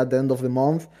money at the end of the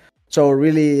month. So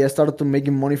really, I started to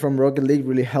making money from Rocket League.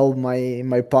 Really helped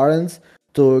my parents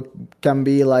to can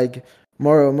be like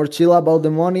more chill about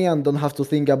the money and don't have to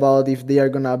think about if they are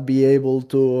gonna be able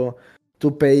to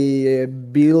pay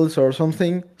bills or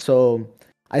something. So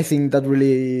I think that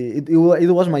really it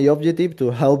was my objective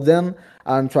to help them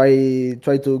and try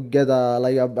to get a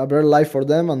better life for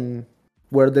them, and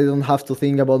where they don't have to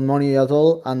think about money at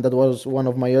all. And that was one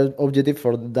of my objectives.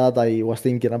 For that, I was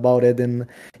thinking about it in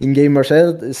Gamers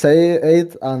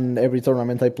 8 and every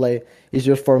tournament I play. It's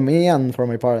just for me and for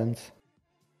my parents.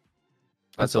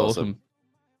 That's awesome.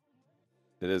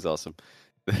 It is awesome.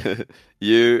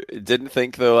 You didn't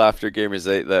think though after Gamers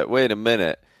 8 that wait a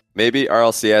minute, maybe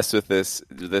RLCS with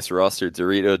this roster,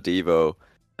 Dorito, Devo,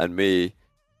 and me,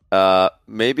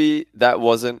 maybe that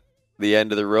wasn't the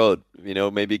end of the road.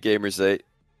 Maybe Gamers 8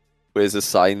 was a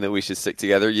sign that we should stick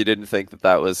together. You didn't think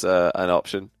that was an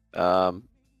option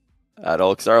at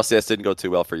all, because RLCS didn't go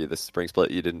too well for you this spring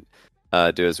split. You didn't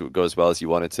go as well as you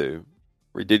wanted to.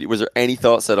 Was there any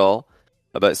thoughts at all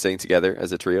about staying together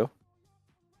as a trio?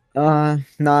 No,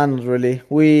 not really.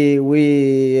 We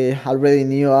already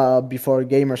knew before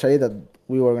Gamers 8 that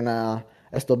we were gonna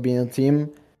stop being a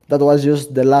team. That was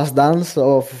just the last dance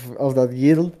of that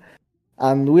guild,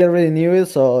 and we already knew it,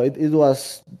 so it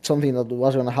was something that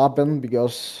was gonna happen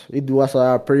because it was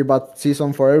a pretty bad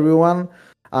season for everyone,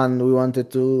 and we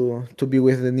wanted to be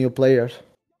with the new players.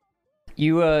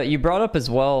 You brought up as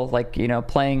well, like,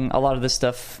 playing a lot of this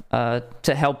stuff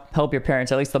to help your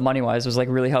parents, at least the money wise, was like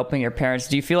really helping your parents.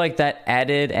 Do you feel like that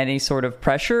added any sort of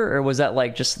pressure, or was that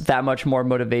like just that much more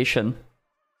motivation?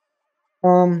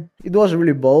 It was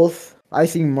really both. I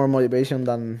think more motivation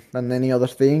than any other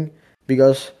thing,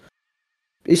 because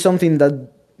it's something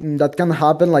that can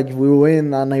happen. Like, if we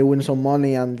win and I win some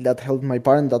money and that helps my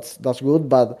parents, that's good.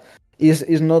 But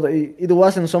it's not. It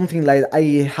wasn't something like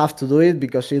I have to do it,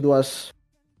 because it was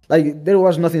like there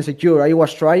was nothing secure. I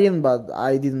was trying, but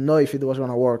I didn't know if it was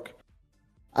gonna work.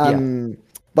 And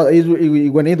but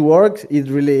when it works, it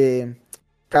really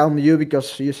calm you,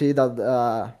 because you see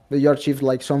that you achieved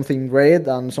like something great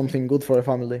and something good for the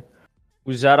family.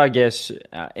 Was that, I guess,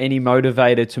 any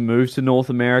motivator to move to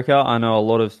North America? I know a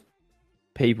lot of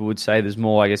people would say there's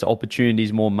more, I guess,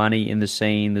 opportunities, more money in the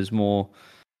scene. There's more,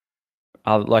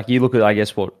 like you look at, I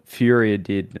guess, what Furia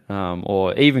did,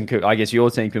 or even, I guess, your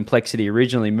team, Complexity,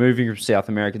 originally moving from South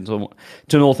America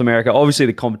to North America. Obviously,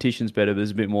 the competition's better.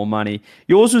 There's a bit more money.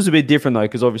 Yours was a bit different, though,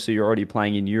 because obviously you're already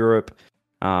playing in Europe,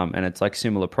 and it's like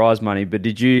similar prize money. But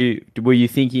were you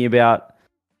thinking about,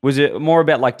 was it more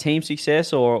about like team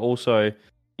success, or also,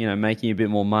 making a bit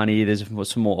more money? There's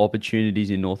some more opportunities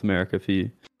in North America for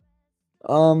you.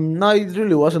 No, it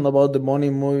really wasn't about the money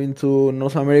moving to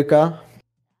North America.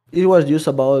 It was just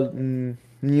about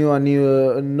know a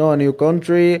new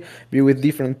country, be with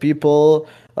different people,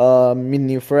 meet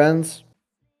new friends,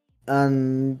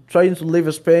 and trying to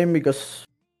leave Spain, because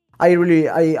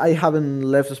I haven't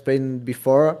left Spain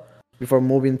before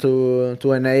moving to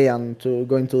NA and to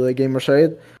going to the gamer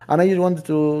side, and I just wanted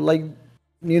to like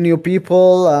new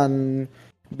people and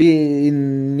be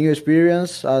in new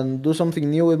experience and do something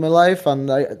new with my life, and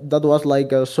that was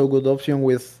like a so good option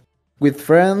with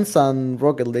friends and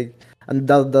Rocket League, and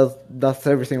that's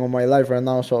everything on my life right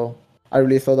now. So I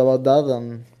really thought about that,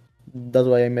 and that's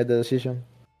why I made the decision.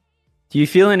 Do you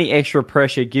feel any extra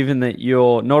pressure given that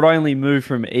you're not only moved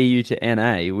from EU to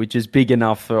NA, which is big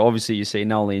enough for, obviously you see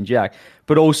Nolly and Jack,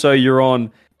 but also you're on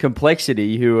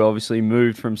Complexity, who obviously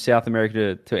moved from South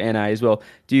America to NA as well.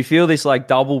 Do you feel this like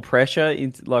double pressure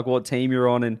into like what team you're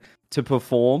on and to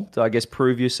perform, to I guess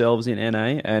prove yourselves in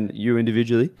NA and you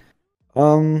individually?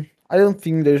 I don't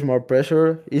think there's more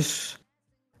pressure. It's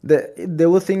the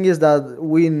good thing is that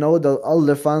we know that all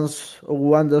the fans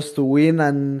want us to win,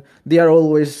 and they are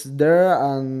always there.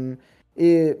 And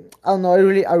I don't know.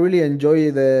 I really enjoy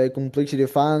the Complexity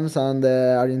fans and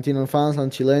the Argentinian fans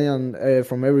and Chilean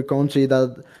from every country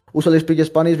that usually speak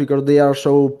Spanish, because they are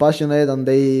so passionate, and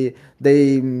they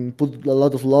put a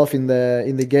lot of love in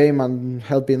the game and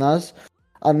helping us.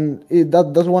 And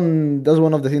that's one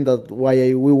of the things that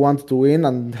why we want to win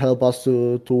and help us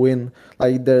to win.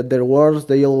 Like their words,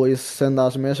 they always send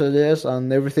us messages,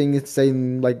 and everything is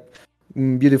saying like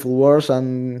beautiful words,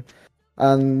 and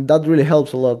that really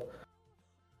helps a lot.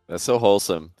 That's so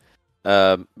wholesome.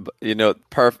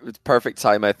 Perfect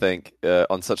time, I think,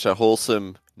 on such a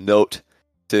wholesome note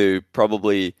to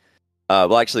probably.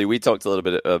 Well, actually, we talked a little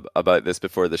bit about this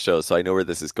before the show, so I know where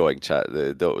this is going. Chat,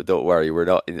 don't worry, we're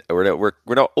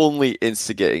not only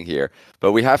instigating here,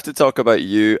 but we have to talk about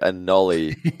you and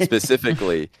Nolly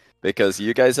specifically because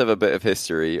you guys have a bit of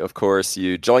history. Of course,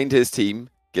 you joined his team,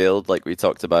 Guild, like we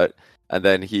talked about, and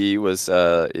then he was,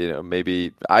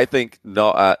 maybe I think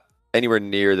not at anywhere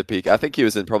near the peak. I think he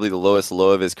was in probably the lowest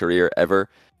low of his career ever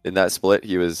in that split.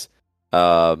 He was.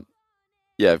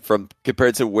 Yeah, from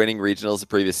compared to winning regionals the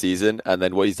previous season and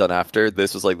then what he's done after,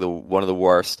 this was like one of the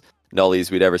worst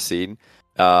nullies we'd ever seen.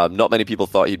 Not many people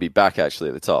thought he'd be back actually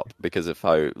at the top because of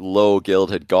how low Guild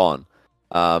had gone.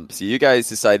 So you guys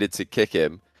decided to kick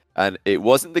him, and it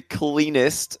wasn't the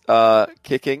cleanest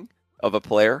kicking of a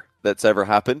player that's ever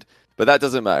happened, but that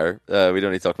doesn't matter. We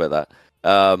don't need to talk about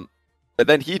that. But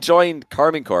then he joined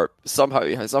Carmine Corp. Somehow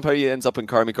he ends up in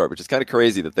Carmine Corp, which is kind of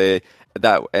crazy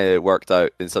that worked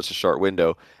out in such a short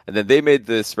window. And then they made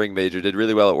the Spring Major, did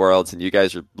really well at Worlds, and you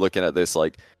guys are looking at this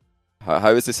like, how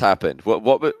has this happened?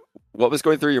 What was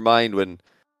going through your mind when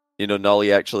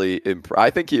Nolly actually?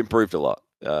 I think he improved a lot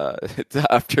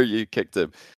after you kicked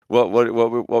him. What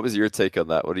was your take on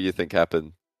that? What do you think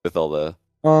happened with all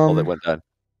that went down?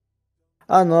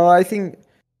 I don't know.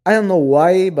 I don't know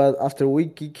why, but after we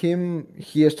kick him,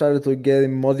 he started to get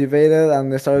motivated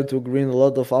and started to grind a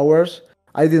lot of hours.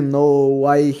 I didn't know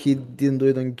why he didn't do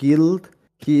it on Guild.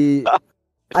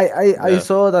 I Yeah.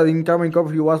 saw that in Carmen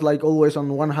Cup he was like always on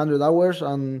 100 hours,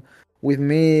 and with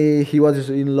me he was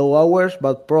in low hours,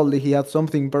 but probably he had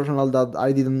something personal that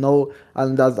I didn't know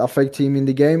and that affect him in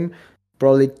the game.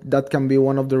 Probably that can be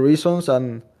one of the reasons,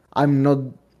 and I'm not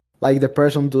like the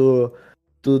person to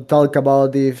talk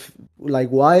about if like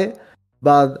why,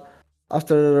 but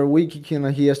after a week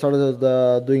he started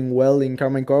doing well in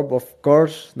Carmen Corp. Of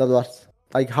course, that was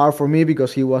like hard for me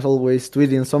because he was always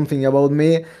tweeting something about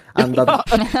me, and that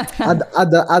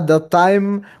at that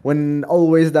time when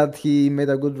always that he made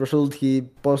a good result, he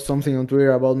post something on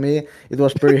Twitter about me. It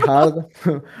was pretty hard.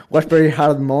 Was pretty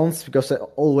hard months because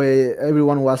always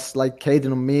everyone was like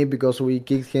hating on me because we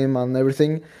kicked him and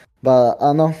everything. But I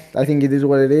don't know. I think it is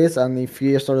what it is, and if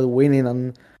he started winning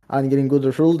and getting good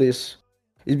result,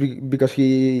 because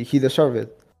he deserved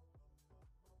it.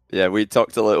 Yeah, we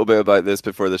talked a little bit about this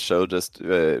before the show, just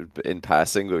in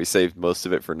passing, but we saved most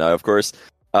of it for now, of course.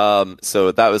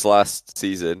 So that was last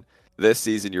season. This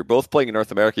season, you're both playing in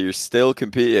North America. You're still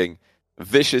competing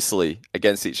viciously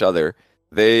against each other.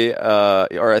 They,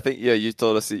 or I think, yeah, you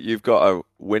told us that you've got a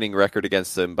winning record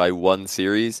against them by one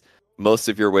series. Most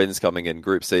of your wins coming in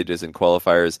group stages and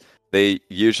qualifiers. They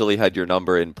usually had your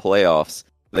number in playoffs.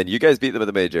 Then you guys beat them at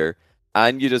the major.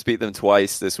 And you just beat them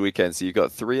twice this weekend, so you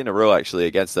got 3 in a row actually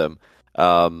against them.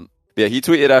 Yeah, he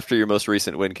tweeted after your most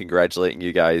recent win, congratulating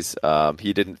you guys.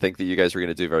 He didn't think that you guys were going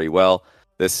to do very well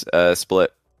this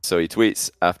split, so he tweets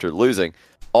after losing.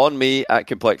 On me at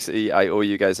Complexity, I owe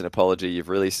you guys an apology. You've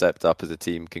really stepped up as a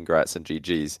team. Congrats and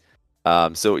GGs.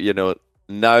 So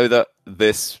now that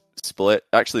this split,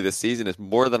 actually this season is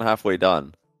more than halfway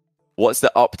done. What's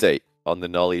the update on the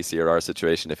Nolly CRR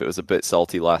situation? If it was a bit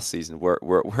salty last season, where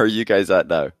are you guys at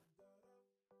now?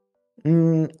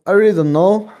 I really don't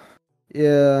know.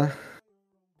 Yeah,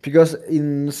 because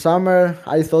in summer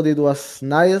I thought it was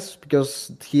nice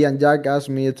because he and Jack asked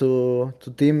me to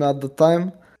team at the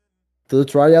time to do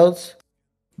tryouts.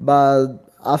 But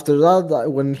after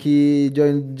that, when he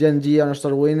joined Gen G and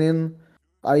started winning,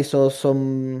 I saw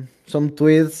some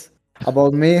tweets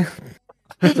about me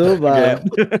too. But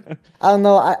I don't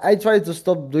know. I tried to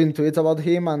stop doing tweets about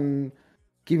him and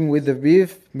keeping with the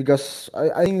beef because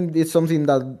I think it's something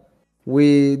that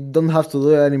we don't have to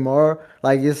do anymore.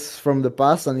 Like it's from the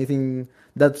past, and I think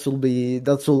that should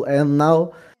end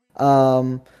now.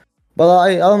 But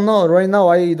I don't know. Right now,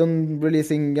 I don't really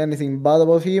think anything bad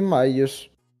about him.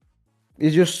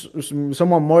 It's just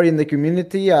someone more in the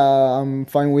community. I'm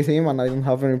fine with him, and I don't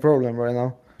have any problem right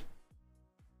now.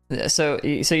 So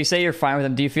you say you're fine with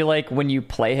him. Do you feel like when you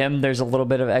play him, there's a little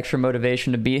bit of extra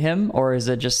motivation to beat him, or is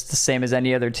it just the same as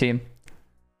any other team?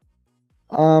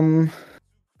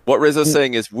 What Rizzo's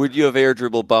saying is, would you have air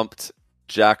dribble bumped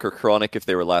Jack or Chronic if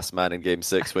they were last man in Game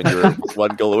 6 when you were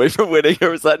one goal away from winning,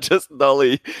 or was that just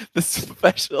Nolly, the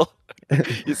special?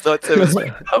 You thought so.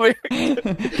 Come here.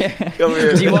 Come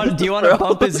here. Do you want to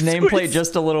bump his nameplate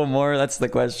just a little more? That's the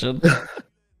question.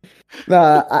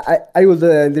 No, I will do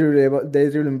the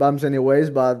dribbling bumps anyways,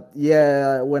 but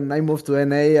yeah, when I moved to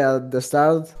NA at the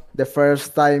start, the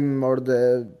first time or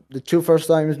the 2 first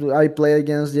times I played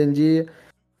against Genji,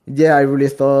 yeah, I really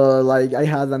thought like I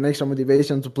had an extra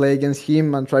motivation to play against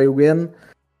him and try to win.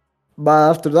 But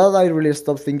after that, I really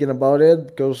stopped thinking about it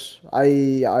because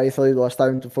I thought it was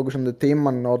time to focus on the team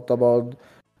and not about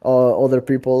other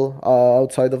people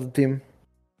outside of the team.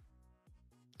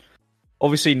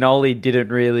 Obviously, Nolly didn't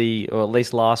really, or at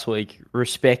least last week,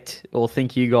 respect or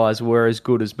think you guys were as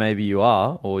good as maybe you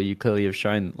are, or you clearly have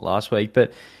shown last week.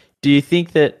 But do you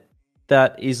think that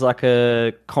is like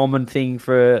a common thing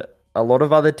for a lot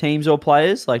of other teams or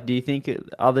players? Like, do you think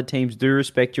other teams do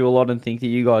respect you a lot and think that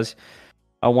you guys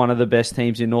are one of the best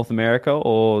teams in North America,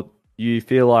 or you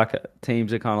feel like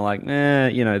teams are kind of like,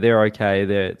 they're okay,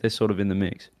 they're sort of in the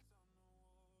mix?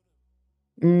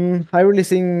 I really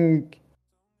think.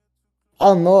 I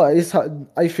don't know.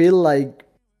 I feel like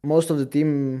most of the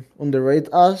team underrate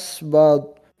us,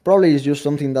 but probably it's just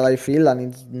something that I feel,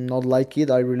 and it's not like it.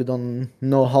 I really don't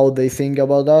know how they think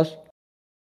about us.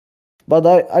 But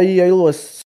I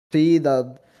always see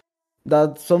that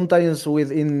sometimes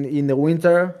in the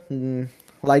winter,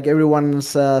 like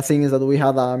everyone's thinks that we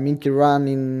had a Minky run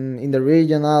in the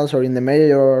regionals or in the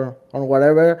major or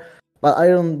whatever. But I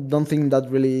don't think that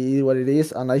really is what it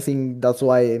is, and I think that's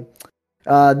why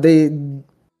they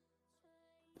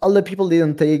all the people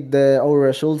didn't take our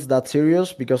results that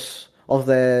serious because of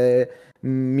the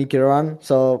Mickey run.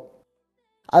 So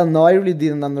I don't know. I really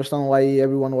didn't understand why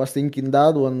everyone was thinking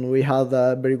that when we had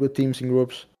very good teams in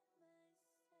groups.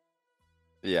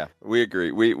 Yeah, we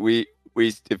agree. We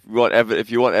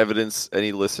if you want evidence,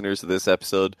 any listeners of this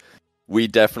episode, we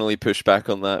definitely push back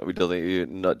on that. We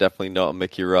definitely not a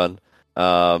Mickey run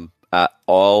at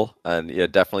all, and yeah,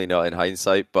 definitely not in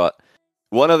hindsight. But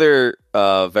one other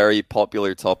very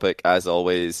popular topic, as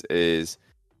always, is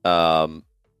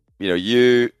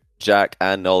you, Jack,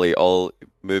 and Nolly all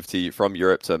moved from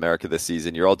Europe to America this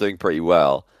season. You're all doing pretty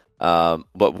well. But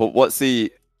what's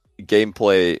the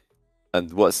gameplay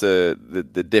and what's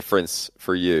the difference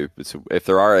for you, if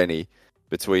there are any,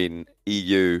 between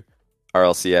EU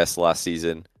RLCS last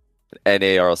season and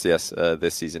NA RLCS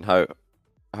this season? How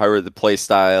are the play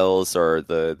styles or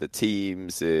the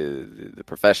teams, the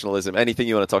professionalism, anything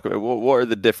you want to talk about? What are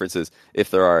the differences,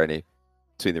 if there are any,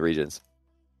 between the regions?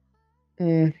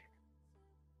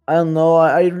 I don't know.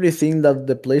 I really think that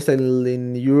the playstyle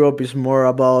in Europe is more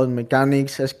about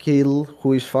mechanics, skill,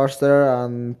 who is faster,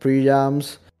 and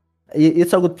pre-jams.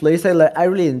 It's a good playstyle. I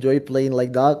really enjoy playing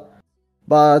like that.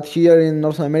 But here in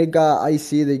North America, I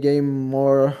see the game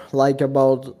more like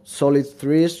about solid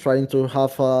threes, trying to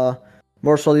have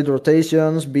more solid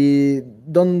rotations.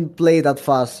 Don't play that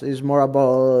fast. It's more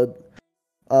about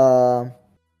uh,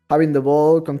 having the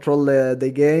ball, control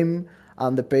the game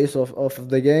and the pace of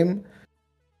the game.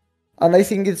 And I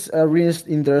think it's a really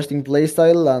interesting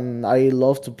playstyle, and I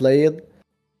love to play it.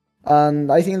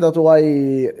 And I think that's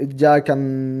why Jack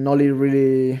and Nolly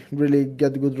really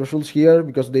get good results here,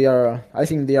 because I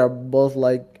think they are both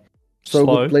like so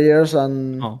Slow? good players,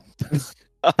 and Oh.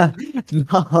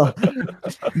 no,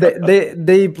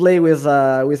 they play with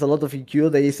a lot of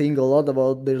EQ. They think a lot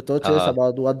about their touches,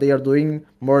 about what they are doing.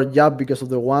 More Jab because of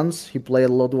the ones. He played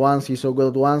a lot once. He's so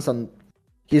good at ones, and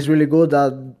he's really good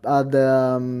at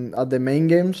the main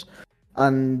games.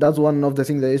 And that's one of the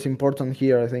things that is important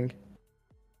here, I think.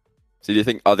 So do you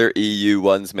think other EU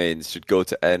ones mains should go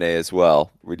to NA as well?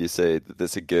 Would you say that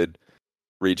this is a good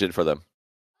region for them?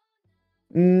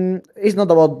 It's not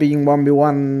about being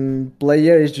 1v1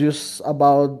 player. It's just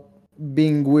about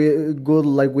being good,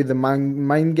 like with the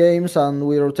mind games and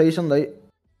with rotation. Like,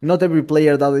 not every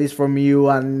player that is from EU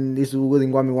and is good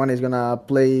in 1v1 is gonna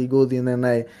play good in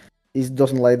NA. It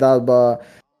doesn't like that, but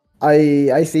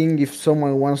I think if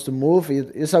someone wants to move,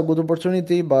 it's a good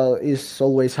opportunity, but it's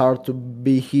always hard to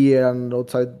be here and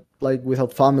outside, like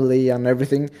without family and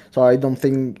everything. So I don't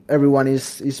think everyone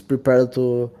is prepared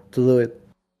to do it.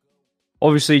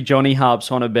 Obviously, Johnny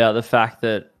harps on about the fact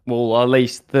that, well, at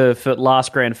least for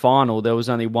last grand final, there was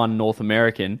only one North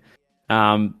American.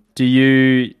 Do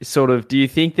you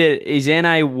think that is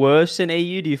NA worse than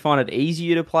EU? Do you find it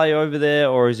easier to play over there,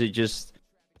 or is it just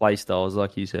play styles,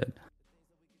 like you said?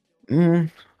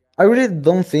 I really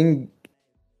don't think.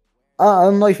 I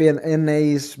don't know if NA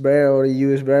is better or EU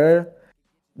is better.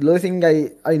 The only thing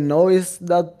I know is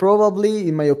that probably,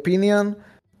 in my opinion,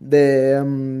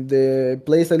 the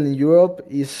playstyle in Europe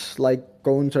is like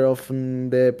counter of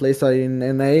the playstyle in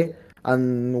NA.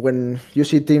 And when you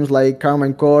see teams like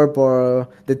Carmen Corp or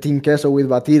the Team Queso with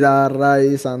Batida,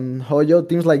 Rice, and Hoyo,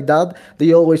 teams like that,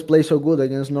 they always play so good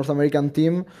against North American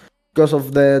team because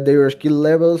of their skill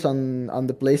levels and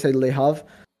the playstyle they have.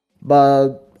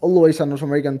 But always a North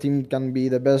American team can be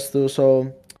the best too.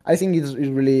 So I think it's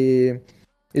really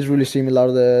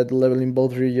similar, the level in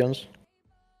both regions.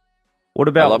 What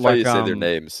about I love how you say their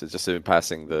names. It's just in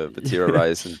passing the Batira,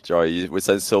 Rise, and Joy. It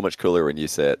sounds so much cooler when you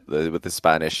say it with the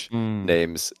Spanish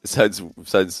names. It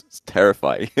sounds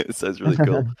terrifying. It sounds really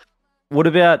cool. What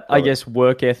about, I guess,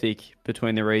 work ethic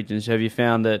between the regions? Have you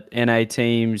found that NA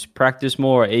teams practice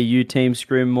more, or EU teams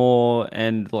scrim more?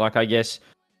 And, like, I guess,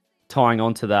 tying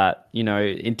on to that,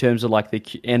 in terms of, like, the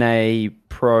NA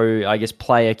pro, I guess,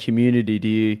 player community, do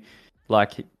you,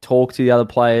 like, talk to the other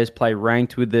players, play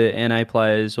ranked with the NA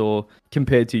players, or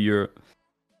compared to Europe?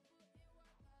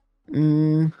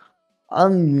 I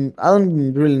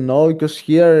don't really know, because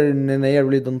here in NA I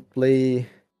really don't play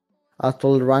at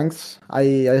all ranks.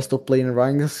 I stopped playing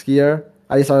ranks here.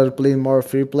 I started playing more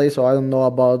free play, so I don't know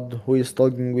about who is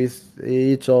talking with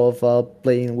each of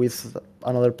playing with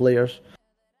another players.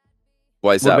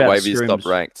 Why is that? Why have you stopped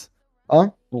ranked? Huh?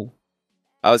 Ooh.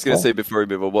 I was going to say before we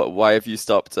move on, why have you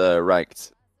stopped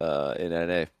ranked in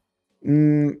NA?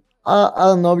 I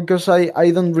don't know, because I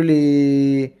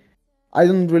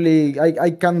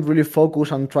can't really focus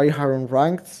and try hard on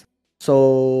ranked.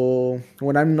 So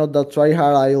when I'm not that try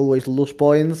hard, I always lose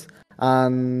points,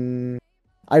 and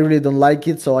I really don't like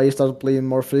it. So I started playing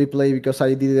more free play, because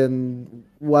I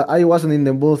wasn't in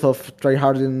the mood of try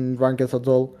hard in ranked at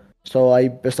all. So I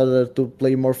started to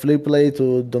play more free play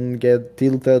to don't get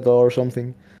tilted or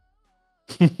something.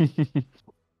 I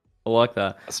like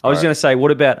that. I was going to say, what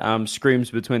about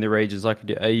scrims between the regions? Like,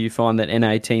 do you find that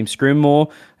NA teams scrim more?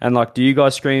 And, like, do you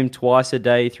guys scrim twice a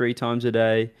day, 3 times a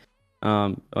day?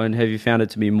 And have you found it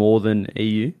to be more than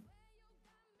EU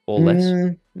or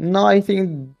less? No, I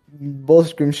think both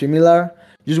scream similar.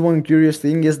 Just one curious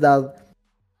thing is that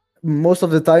most of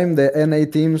the time the NA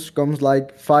teams comes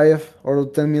like 5 or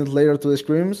 10 minutes later to the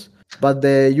scrims, but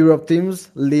the Europe teams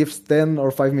leaves 10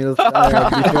 or 5 minutes before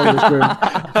the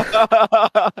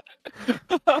scrim.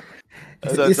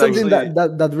 It's something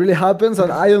that really happens,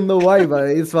 and I don't know why, but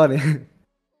it's funny.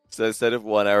 So instead of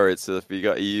 1 hour, it's if you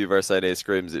got EU versus NA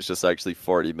scrims, it's just actually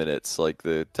 40 minutes. Like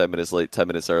the 10 minutes late, 10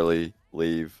 minutes early,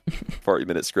 leave,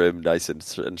 40-minute scrim, nice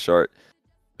and short.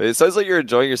 But it sounds like you're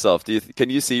enjoying yourself. Can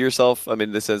you see yourself? I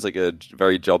mean, this sounds like a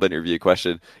very job interview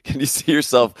question. Can you see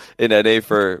yourself in NA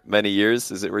for many years?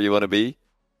 Is it where you want to be?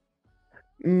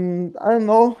 I don't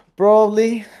know.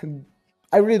 Probably.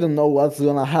 I really don't know what's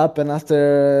gonna happen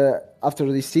after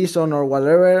this season or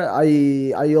whatever.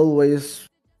 I always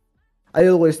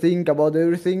think about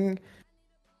everything.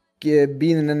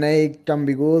 Being in NA can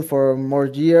be good for more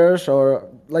years, or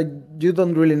like you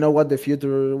don't really know what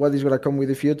is gonna come with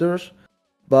the futures.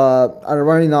 But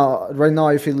right now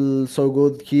I feel so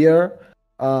good here,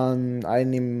 and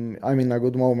I'm in a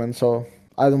good moment. So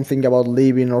I don't think about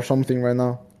leaving or something right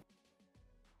now.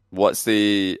 What's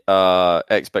the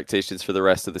expectations for the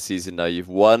rest of the season now? You've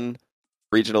won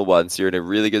Regional 1, so you're in a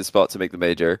really good spot to make the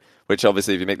major, which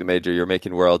obviously if you make the major, you're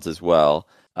making Worlds as well.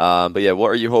 But yeah, what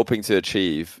are you hoping to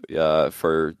achieve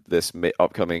for this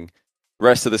upcoming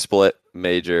rest of the split,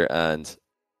 major, and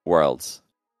Worlds?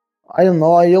 I don't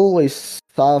know. I always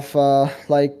have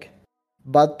like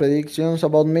bad predictions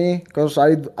about me because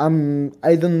I'm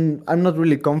not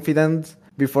really confident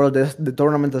before the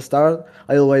tournament start.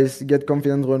 I always get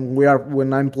confident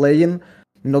when I'm playing,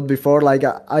 not before. Like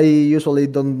I usually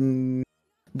don't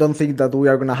think that we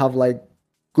are gonna have like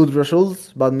good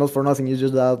results, but not for nothing. It's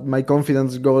just that my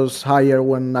confidence goes higher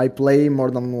when I play more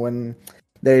than when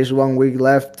there is 1 week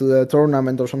left to the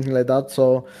tournament or something like that.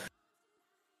 So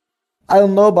I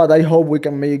don't know, but I hope we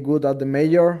can make good at the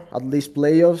major, at least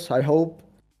playoffs. I hope.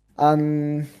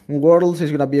 And Worlds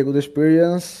is gonna be a good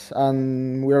experience,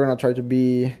 and we're gonna try to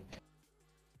be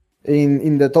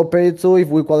in the top 8 too. If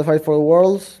we qualify for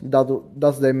Worlds,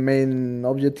 that's the main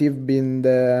objective, being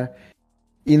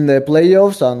in the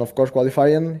playoffs, and of course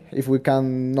qualifying. If we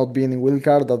can not be in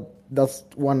wildcard, that's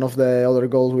one of the other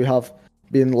goals we have,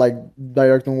 been like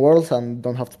direct on Worlds and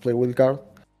don't have to play wildcard.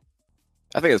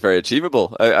 I think it's very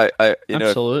achievable.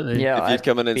 Absolutely. Yeah, if you'd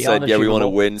come in and beyond said, "Yeah, we want to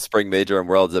achievable. win Spring Major and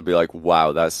Worlds," I'd be like,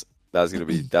 "Wow, that's gonna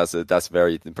be that's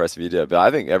very impressive you do." But I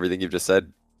think everything you've just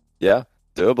said, yeah,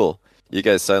 doable. You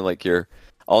guys sound like you're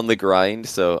on the grind,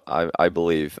 so I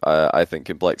believe. I think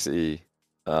Complexity,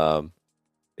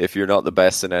 if you're not the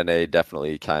best in NA,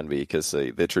 definitely can be, because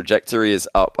the trajectory is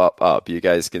up, up, up. You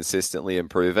guys consistently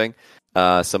improving.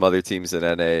 Some other teams in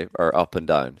NA are up and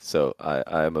down, so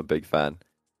I am a big fan.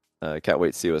 Can't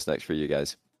wait to see what's next for you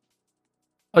guys.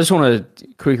 I just want to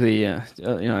quickly,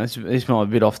 it's not a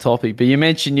bit off topic, but you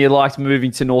mentioned you liked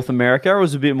moving to North America. It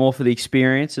was a bit more for the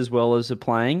experience as well as the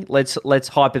playing. Let's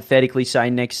hypothetically say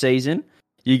next season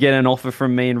you get an offer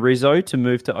from me and Rizzo to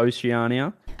move to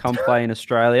Oceania, come play in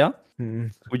Australia.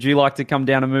 Would you like to come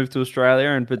down and move to Australia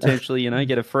and potentially,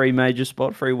 get a free major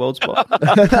spot, free world spot?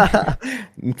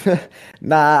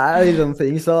 Nah, I don't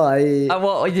think so.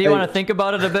 Well, do you want to think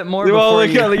about it a bit more? Well,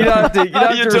 Before you don't have to,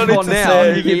 You don't respond need to now.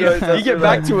 say, You get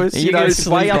back to us. You You go guys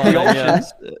sleep weigh up on the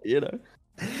it, yeah.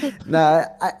 options. Nah,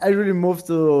 I really moved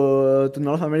to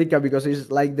North America because it's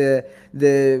like the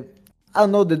I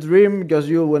don't know, the dream, because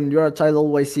when you're a child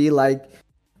always see like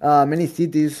many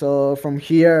cities from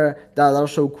here that are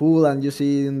so cool, and you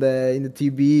see in the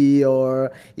TV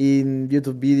or in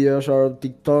YouTube videos or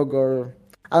TikTok, or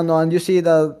I don't know, and you see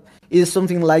that it's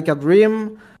something like a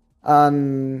dream,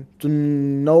 and to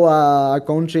know a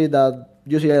country that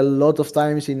you see a lot of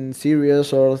times in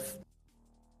series, or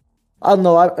I don't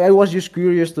know. I was just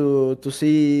curious to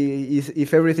see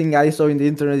if everything I saw in the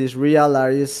internet is real,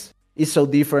 or is so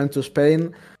different to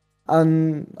Spain.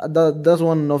 And that's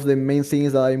one of the main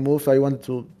things that I moved. I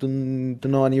wanted to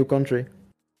know a new country.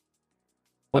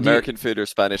 American food or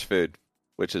Spanish food,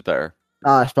 which is better?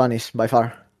 Spanish by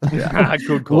far.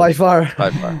 Good call. By far. By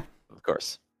far, of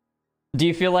course. Do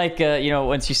you feel like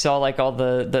once you saw like all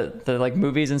the like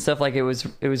movies and stuff, like it was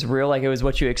real, like it was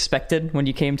what you expected when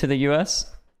you came to the US?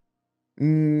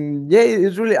 Yeah,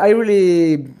 it's really. I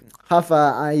really have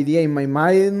an idea in my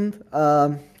mind,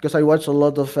 because I watch a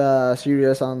lot of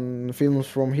series and films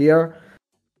from here,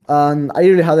 and I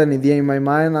really had an idea in my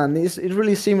mind, and it's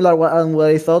really similar what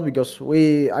I thought, because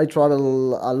I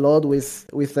travel a lot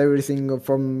with everything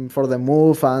for the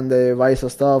move and the Visa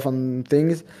stuff and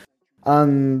things,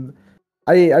 and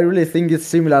I really think it's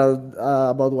similar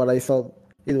about what I thought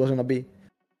it was gonna be.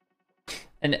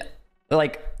 And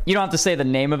like, you don't have to say the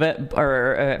name of it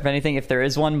or if anything, if there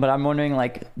is one, but I'm wondering,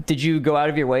 like, did you go out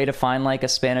of your way to find like a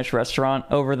Spanish restaurant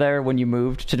over there when you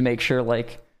moved to make sure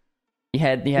like you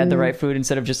had the right food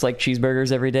instead of just like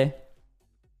cheeseburgers every day?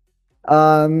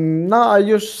 No, I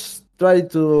just try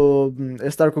to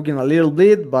start cooking a little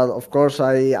bit, but of course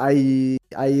I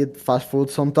eat fast food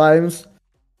sometimes.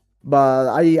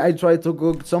 But I try to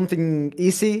cook something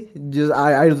easy. Just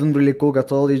I don't really cook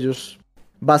at all. It's just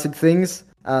basic things,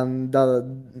 and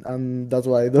that's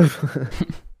what I do.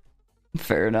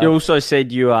 Fair enough. You also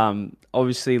said you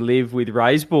obviously live with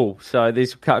Raised Bull, so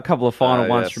there's a couple of final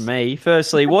ones yes. from me.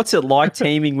 Firstly, what's it like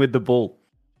teaming with the Bull?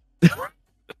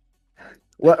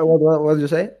 What did you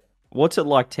say? What's it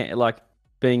like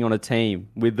being on a team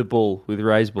with the Bull, with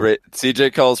Raised Bull?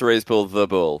 CJ calls Raised Bull the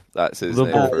Bull. That's his The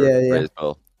name Bull. for Yeah. Raised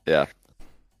Bull. Yeah.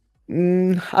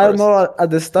 I don't know.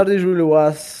 At the start, it really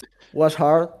was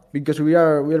hard because we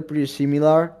are pretty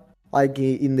similar. Like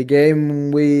in the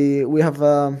game, we have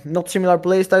not similar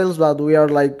play styles, but we are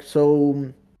like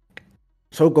so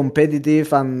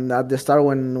competitive. And at the start,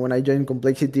 when I joined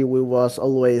Complexity, we was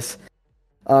always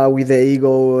with the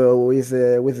ego, with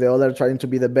the other trying to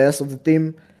be the best of the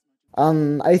team.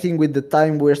 And I think with the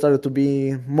time we started to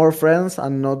be more friends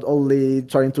and not only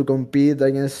trying to compete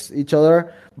against each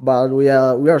other, but we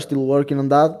are still working on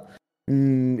that.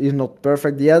 It's not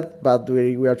perfect yet, but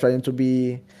we are trying to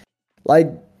be like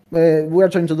we are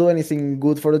trying to do anything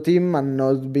good for the team and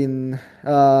not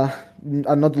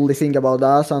only think about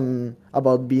us and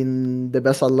about being the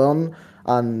best alone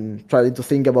and trying to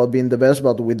think about being the best,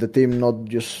 but with the team, not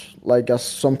just like as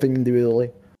something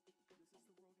individually.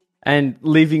 And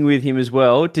living with him as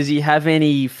well, does he have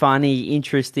any funny,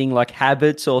 interesting like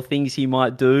habits or things he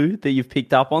might do that you've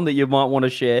picked up on that you might want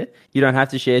to share? You don't have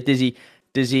to share. Does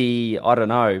he, I don't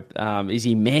know, is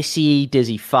he messy? Does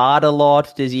he fart a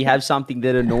lot? Does he have something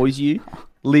that annoys you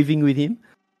living with him?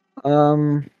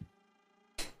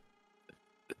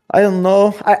 I don't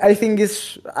know. I think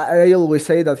I always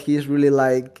say that he's really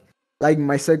like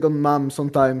my second mom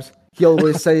sometimes. He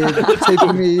always say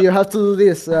to me, "You have to do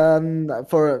this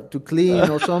to clean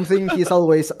or something." He's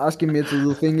always asking me to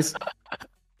do things.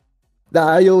 That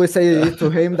I always say to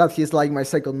him that he's like my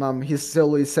second mom. He's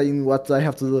always saying what I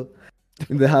have to do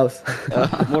in the house.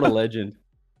 What a legend.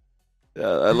 Yeah,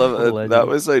 I love What a it. legend. That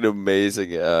was an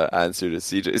amazing answer to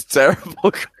CJ. It's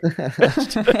terrible.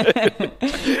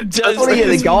 Just want to hear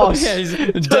the goss.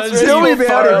 Tell me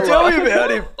about him. Tell me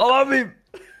about him. I love him.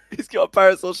 He's got a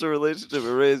parasocial relationship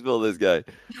with Raised Bull, this guy.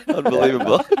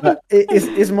 Unbelievable.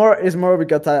 It's more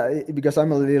because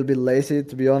I'm a little bit lazy,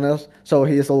 to be honest. So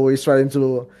he's always trying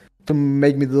to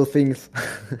make me do things.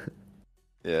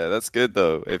 Yeah, that's good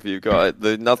though. If you've got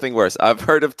nothing worse. I've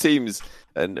heard of teams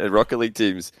and Rocket League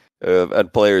teams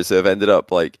and players who have ended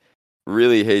up like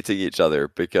really hating each other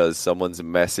because someone's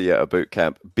messy at a boot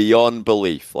camp beyond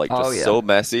belief, like just so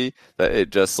messy that it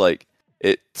just like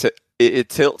it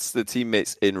tilts the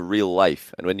teammates in real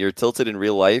life. And when you're tilted in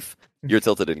real life, you're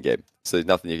tilted in game. So there's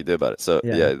nothing you can do about it. So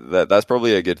yeah, that's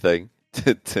probably a good thing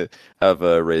to have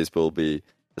a Raised Bull be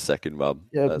a second mom.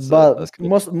 Yeah, that's cool.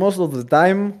 most of the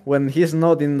time when he's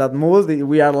not in that mood,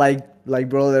 we are like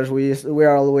brothers. We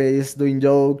are always doing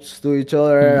jokes to each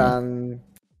other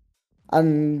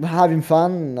and having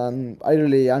fun, and I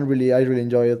really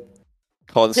enjoy it.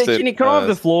 Constant. Can I have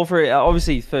the floor for it?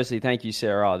 Obviously, firstly, thank you,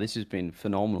 Sarah. This has been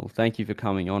phenomenal. Thank you for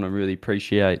coming on. I really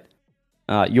appreciate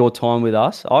your time with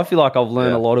us. I feel like I've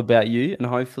learned a lot about you, and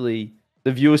hopefully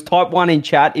the viewers, type 1 in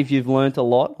chat if you've learned a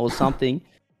lot or something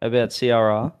about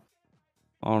CRR.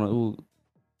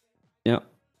 Yeah,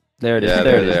 there it is. Yeah,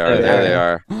 there they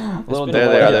are.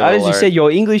 As you said,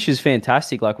 your English is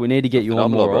fantastic. Like, we need to get you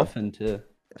on more bro. often to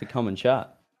come and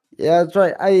chat. Yeah, that's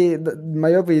right. My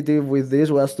objective with this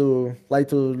was to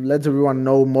let everyone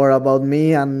know more about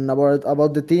me and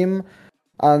about the team,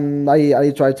 and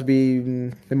I try to be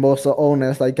the most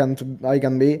honest I can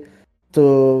be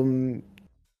to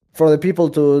for the people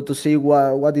to see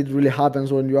what it really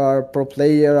happens when you are a pro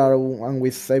player and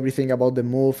with everything about the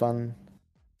move and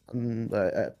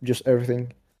just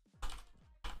everything.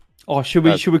 Oh, should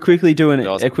we quickly do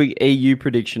a quick EU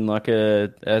prediction, like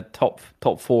a top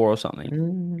 4 or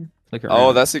something?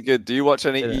 Oh, that's a good. Do you watch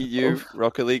any EU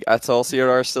Rocket League at all,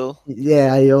 CRR still?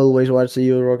 Yeah, I always watch the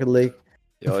EU Rocket League.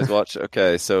 You always watch?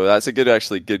 Okay, so that's a good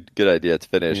idea to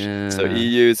finish. Yeah. So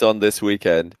EU's on this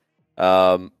weekend.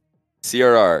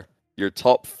 CRR, your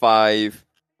top 5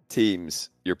 teams,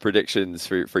 your predictions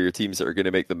for your teams that are going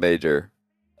to make the major.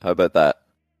 How about that?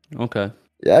 Okay.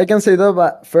 Yeah, I can say that,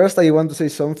 but first I want to say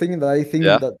something that I think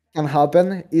Yeah. that can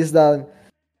happen is that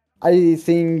I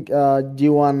think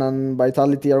G1 and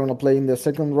Vitality are gonna play in the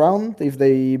second round if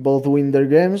they both win their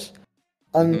games,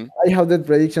 and Hmm. I have the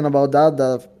prediction about that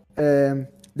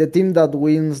the team that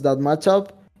wins that matchup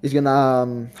is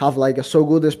gonna have like a so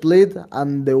good split,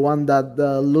 and the one that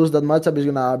lose that matchup is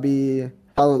gonna be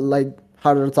like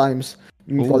harder times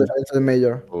in Ooh. qualifying to the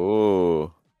major.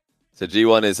 Oh, so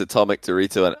G1 is Atomic,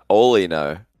 Dorito, and Oli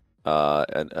now.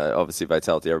 And obviously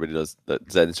Vitality, everybody knows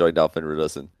that Zen's joined Alpha and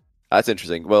Reducin. That's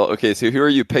interesting. Well, okay, so who are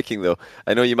you picking though?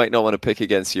 I know you might not want to pick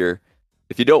against your,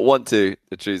 if you don't want to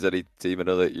choose any team. I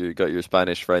know that you got your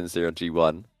Spanish friends there on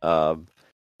G1.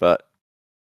 But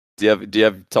do you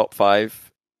have top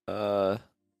five? Mm,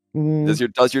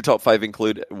 Does your top five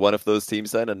include one of those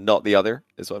teams then, and not the other?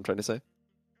 Is what I'm trying to say.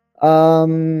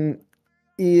 um,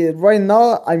 right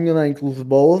now, I'm gonna include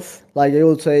both. Like I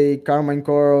would say, Carmine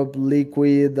Corp,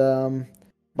 Liquid,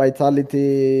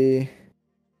 Vitality,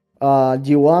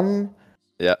 G1,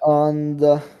 Yeah. and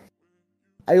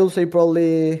I would say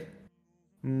probably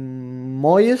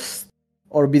Moist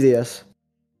or BDS.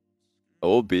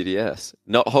 Oh, BDS.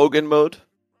 Not Hogan mode.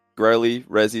 Growly,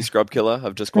 Resi, Scrub Killer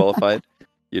have just qualified.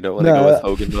 You don't want to go with No,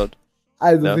 Hogan mode?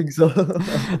 I don't No? think so.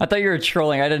 I thought you were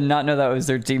trolling. I did not know that was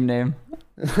their team name.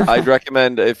 I'd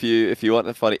recommend if you want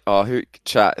a funny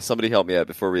chat, somebody help me out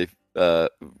before we go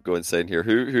insane here.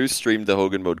 Who streamed the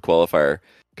Hogan mode qualifier?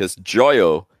 Because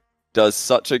Joyo does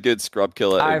such a good Scrub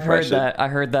Killer I've heard impression. that. I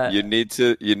heard that. You need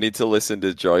to listen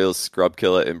to Joyo's Scrub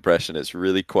Killer impression. It's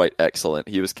really quite excellent.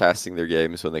 He was casting their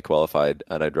games when they qualified,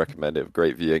 and I'd recommend it.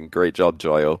 Great viewing. Great job,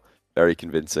 Joyo. Very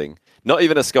convincing. Not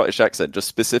even a Scottish accent, just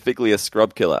specifically a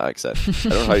Scrub Killer accent. I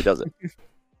don't know how he does it.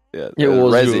 Yeah, It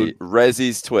was Resi, good.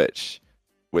 Resi's Twitch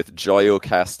with Joyo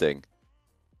casting,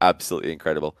 absolutely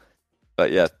incredible.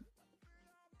 But yeah,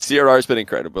 CRR's been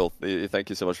incredible. Thank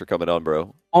you so much for coming on,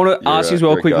 bro. I want to You're, ask as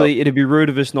well you're a quickly. It'd be rude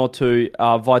of us not to.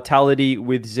 Vitality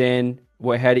with Zen.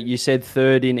 You said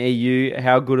third in EU.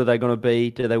 How good are they going to be?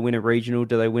 Do they win a regional?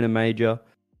 Do they win a major?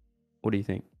 What do you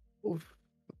think?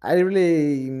 I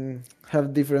really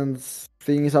have different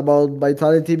things about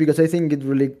Vitality because I think it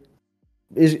really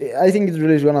is. I think it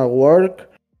really is gonna work,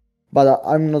 but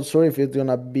I'm not sure if it's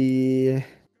gonna be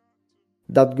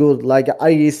that good. Like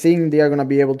I think they are gonna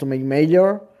be able to make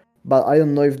major, but I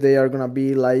don't know if they are gonna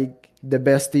be like the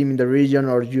best team in the region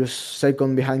or just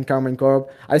second behind Carmen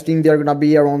Corp. I think they are gonna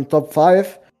be around top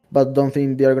 5, but don't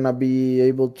think they are gonna be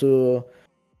able to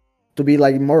be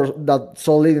like more that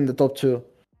solid in the top 2.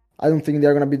 I don't think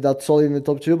they're gonna be that solid in the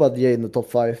top 2, but yeah, in the top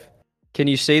 5. Can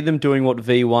you see them doing what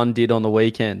V1 did on the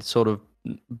weekend, sort of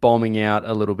bombing out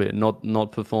a little bit,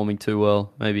 not performing too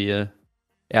well, maybe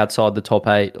outside the top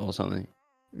 8 or something?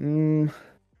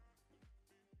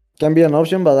 Can be an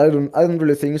option, but I don't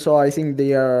really think so. I think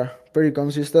they are pretty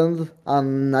consistent,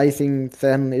 and I think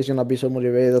Zen is gonna be so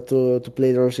motivated to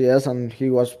play the RCS, and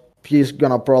he's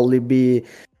gonna probably be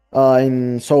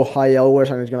in so high hours,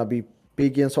 and he's gonna be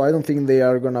peaking. So I don't think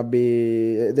they're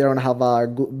gonna have a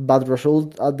bad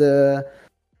result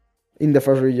in the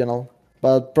first regional,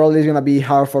 but probably it's gonna be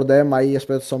hard for them. I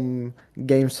expect some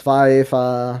games 5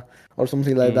 or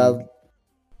something like that.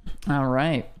 All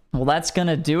right. Well, that's going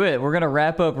to do it. We're going to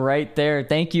wrap up right there.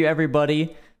 Thank you,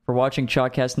 everybody, for watching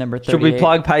Chalkcast number 38. Should we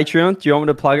plug Patreon? Do you want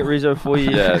me to plug it, Rizzo, for you?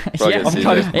 Yeah, plug it, CJ,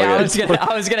 plug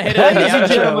I was gonna hit it Ladies at the and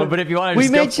outro, gentlemen, but if you want to we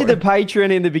just go mentioned for the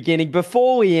Patreon in the beginning.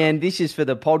 Before we end, this is for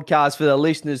the podcast, for the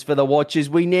listeners, for the watchers.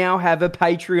 We now have a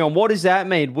Patreon. What does that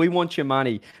mean? We want your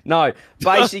money. No,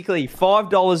 basically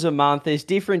 $5 a month. There's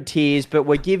different tiers, but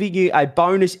we're giving you a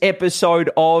bonus episode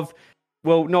of,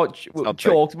 well, not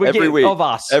chalked. Every week of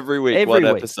us. Every week, one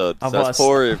episode. So that's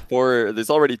four.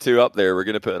 There's already 2 up there. We're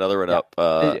gonna put another one up.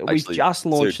 We've just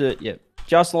launched it. Yeah.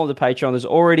 Just launched the Patreon. There's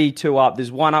already 2 up.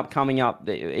 There's 1 up coming up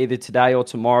either today or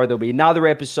tomorrow. There'll be another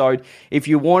episode. If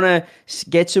you want to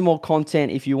get some more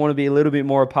content, if you want to be a little bit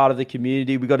more a part of the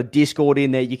community, we've got a Discord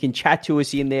in there. You can chat to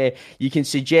us in there. You can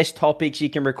suggest topics. You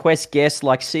can request guests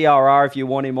like CRR if you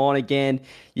want him on again.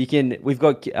 We've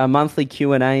got a monthly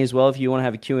Q&A as well if you want to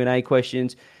have a Q&A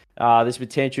questions. There's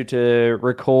potential to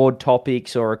record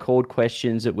topics or record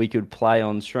questions that we could play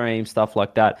on stream, stuff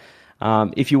like that.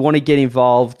 If you want to get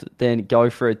involved, then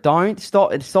go for it. Don't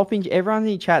stop everyone in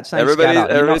the chat saying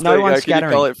everybody's no one's can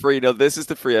scattering. You call it free? No, this is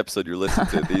the free episode you're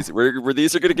listening to. These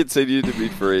are going to continue to be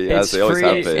free It's as they always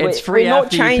have been. It's free. We're not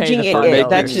after you pay changing the it. $5.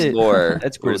 That's it.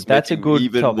 That's good. That's a good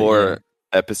even topic, more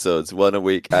episodes, 1 a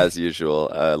week as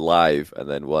usual, live, and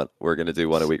then we're going to do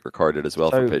 1 a week recorded as well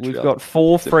So for Patreon. we've got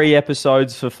 4 free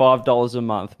episodes for $5 a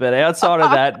month. But outside of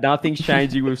that, nothing's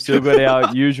changing. We've still got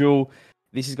our usual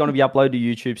This is going to be uploaded to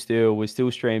YouTube still. We're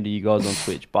still streaming to you guys on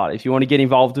Twitch. But if you want to get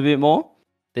involved a bit more,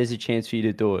 there's a chance for you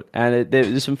to do it. And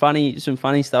there's some funny stuff.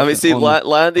 I mean, see,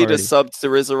 Landy already. just subbed to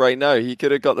Rizzo right now. He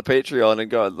could have got the Patreon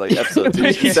and got like episodes.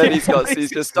 He said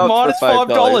he's just stopped minus for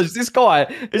 $5. This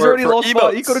guy has already lost.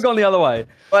 He could have gone the other way.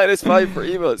 Minus 5 for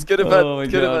emotes. Could have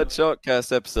had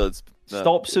Shotcast episodes. No,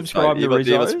 Stop subscribing to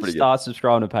Rizzo. Start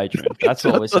subscribing to Patreon. That's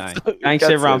what we're saying. Thanks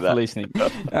everyone for listening.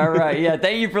 All right, yeah.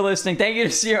 Thank you for listening. Thank you to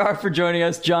CRR for joining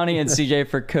us, Johnny and CJ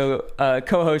for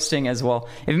co-hosting as well.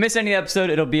 If you miss any episode,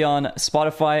 it'll be on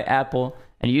Spotify, Apple,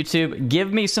 and YouTube.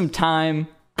 Give me some time.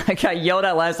 I got yelled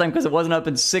at last time because it wasn't up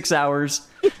in 6 hours.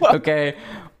 Okay,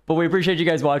 but we appreciate you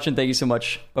guys watching. Thank you so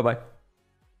much. Bye bye.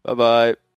 Bye bye.